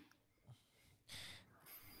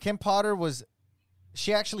 Kim Potter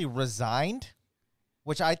she actually resigned,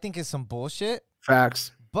 which I think is some bullshit.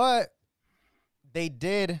 Facts. But they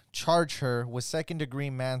did charge her with second-degree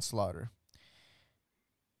manslaughter.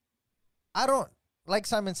 Like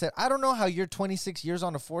Simon said, I don't know how you're 26 years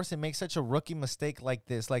on the force and make such a rookie mistake like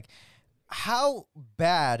this. Like, how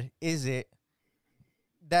bad is it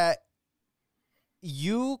that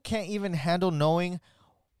you can't even handle knowing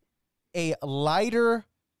a lighter,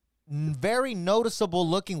 very noticeable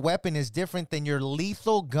looking weapon is different than your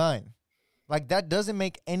lethal gun? Like, that doesn't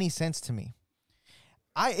make any sense to me.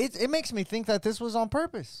 It makes me think that this was on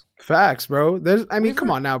purpose. Facts, bro.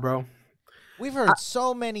 Come on now, bro. We've heard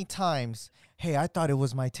so many times, hey, I thought it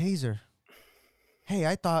was my taser. Hey,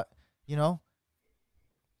 I thought,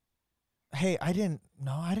 hey, I didn't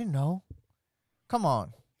know. Come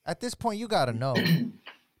on. At this point, you got to know.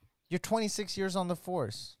 You're 26 years on the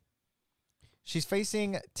force. She's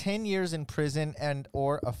facing 10 years in prison and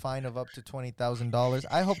or a fine of up to $20,000.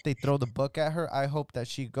 I hope they throw the book at her. I hope that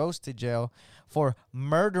she goes to jail for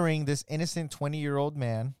murdering this innocent 20-year-old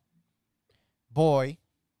man. Boy,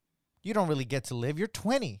 you don't really get to live. You're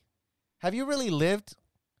 20. Have you really lived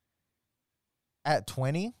at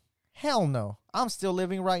 20? Hell no. I'm still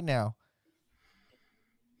living right now.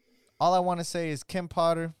 All I want to say is, Kim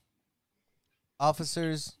Potter,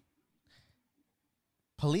 officers,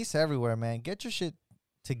 police everywhere, man. Get your shit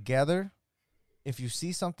together. If you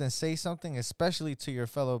see something, say something, especially to your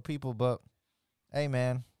fellow people. But, hey,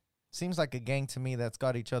 man, seems like a gang to me that's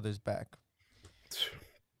got each other's back.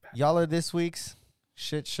 Y'all are this week's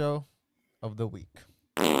shit show of the week.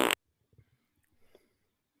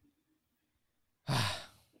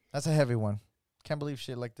 That's a heavy one. Can't believe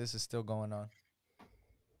shit like this is still going on.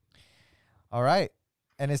 All right.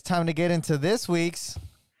 And it's time to get into this week's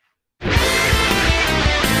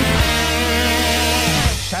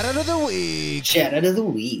Shout Out of the Week. Shout out of the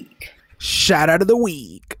week. Shout out of the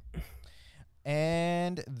week.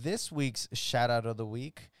 And this week's Shout Out of the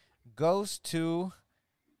Week goes to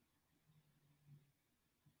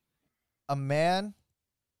a man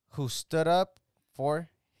who stood up for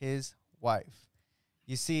his wife.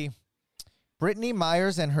 You see, Brittany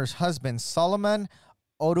Myers and her husband, Solomon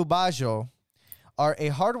Odubajo, are a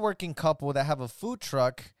hardworking couple that have a food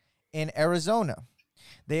truck in Arizona.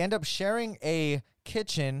 They end up sharing a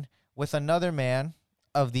kitchen with another man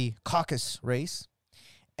of the Caucasus race.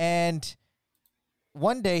 And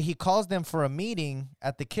one day he calls them for a meeting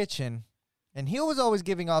at the kitchen, and he was always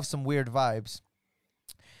giving off some weird vibes.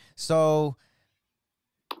 So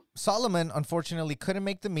Solomon, unfortunately, couldn't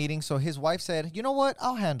make the meeting, so his wife said, you know what,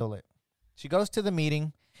 I'll handle it. She goes to the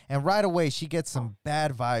meeting, and right away she gets some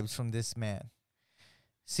bad vibes from this man.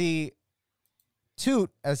 See,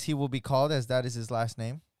 Toot, as he will be called, as that is his last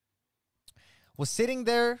name, was sitting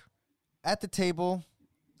there at the table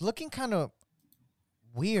looking kind of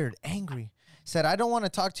weird, angry. Said, I don't want to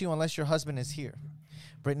talk to you unless your husband is here.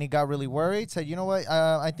 Brittany got really worried, said, you know what,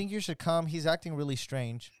 I think you should come. He's acting really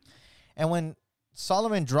strange. And when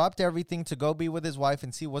Solomon dropped everything to go be with his wife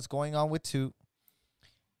and see what's going on with Toot,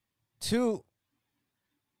 Toot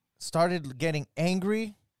started getting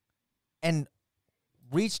angry and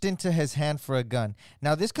reached into his hand for a gun.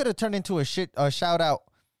 Now, this could have turned into a shout out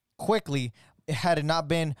quickly had it not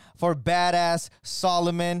been for badass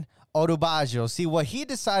Solomon Odubajo. See, what he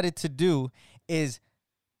decided to do is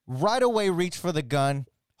right away reach for the gun,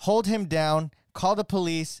 hold him down, call the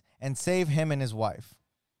police, and save him and his wife.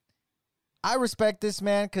 I respect this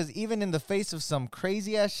man because even in the face of some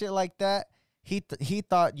crazy ass shit like that, he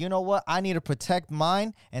thought, you know what, I need to protect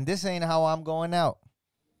mine, and this ain't how I'm going out.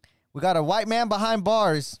 We got a white man behind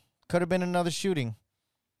bars. Could have been another shooting.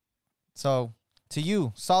 So, to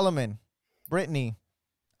you, Solomon, Brittany,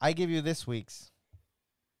 I give you this week's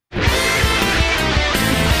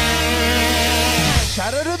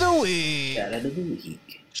Shout Out of the Week. Shout out of the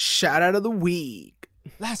week. Shout out of the week.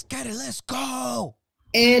 Let's get it. Let's go.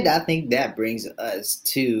 And I think that brings us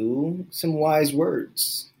to some wise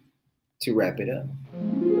words to wrap it up.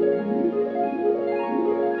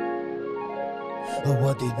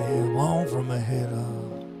 What did they want from a hitter?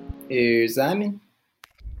 Here's Simon.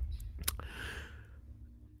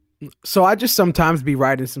 So I just sometimes be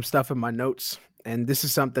writing some stuff in my notes, and this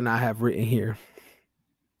is something I have written here.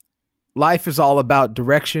 Life is all about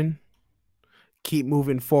direction. Keep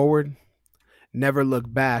moving forward. Never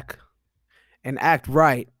look back. And act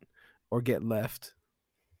right or get left.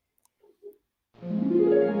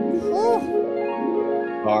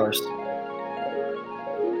 Bars.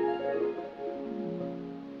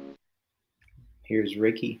 Here's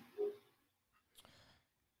Ricky.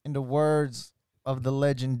 In the words of the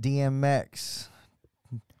legend DMX,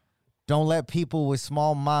 don't let people with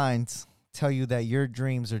small minds tell you that your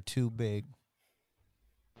dreams are too big.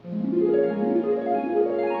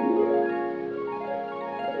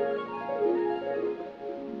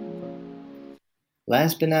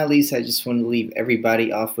 Last but not least, I just want to leave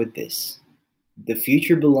everybody off with this. The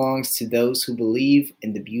future belongs to those who believe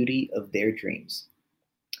in the beauty of their dreams.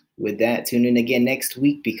 With that, tune in again next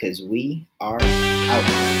week because we are out.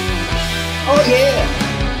 Oh, yeah!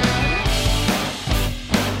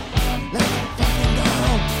 Let's fucking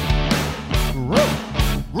go.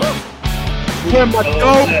 Rope. Where my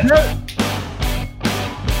dog?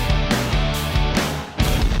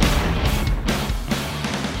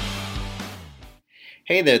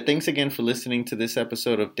 Hey there, thanks again for listening to this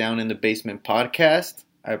episode of Down in the Basement podcast.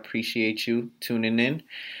 I appreciate you tuning in.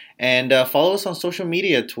 And follow us on social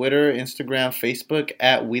media, Twitter, Instagram, Facebook,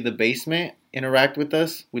 at We The Basement. Interact with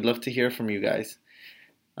us. We'd love to hear from you guys.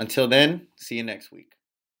 Until then, see you next week.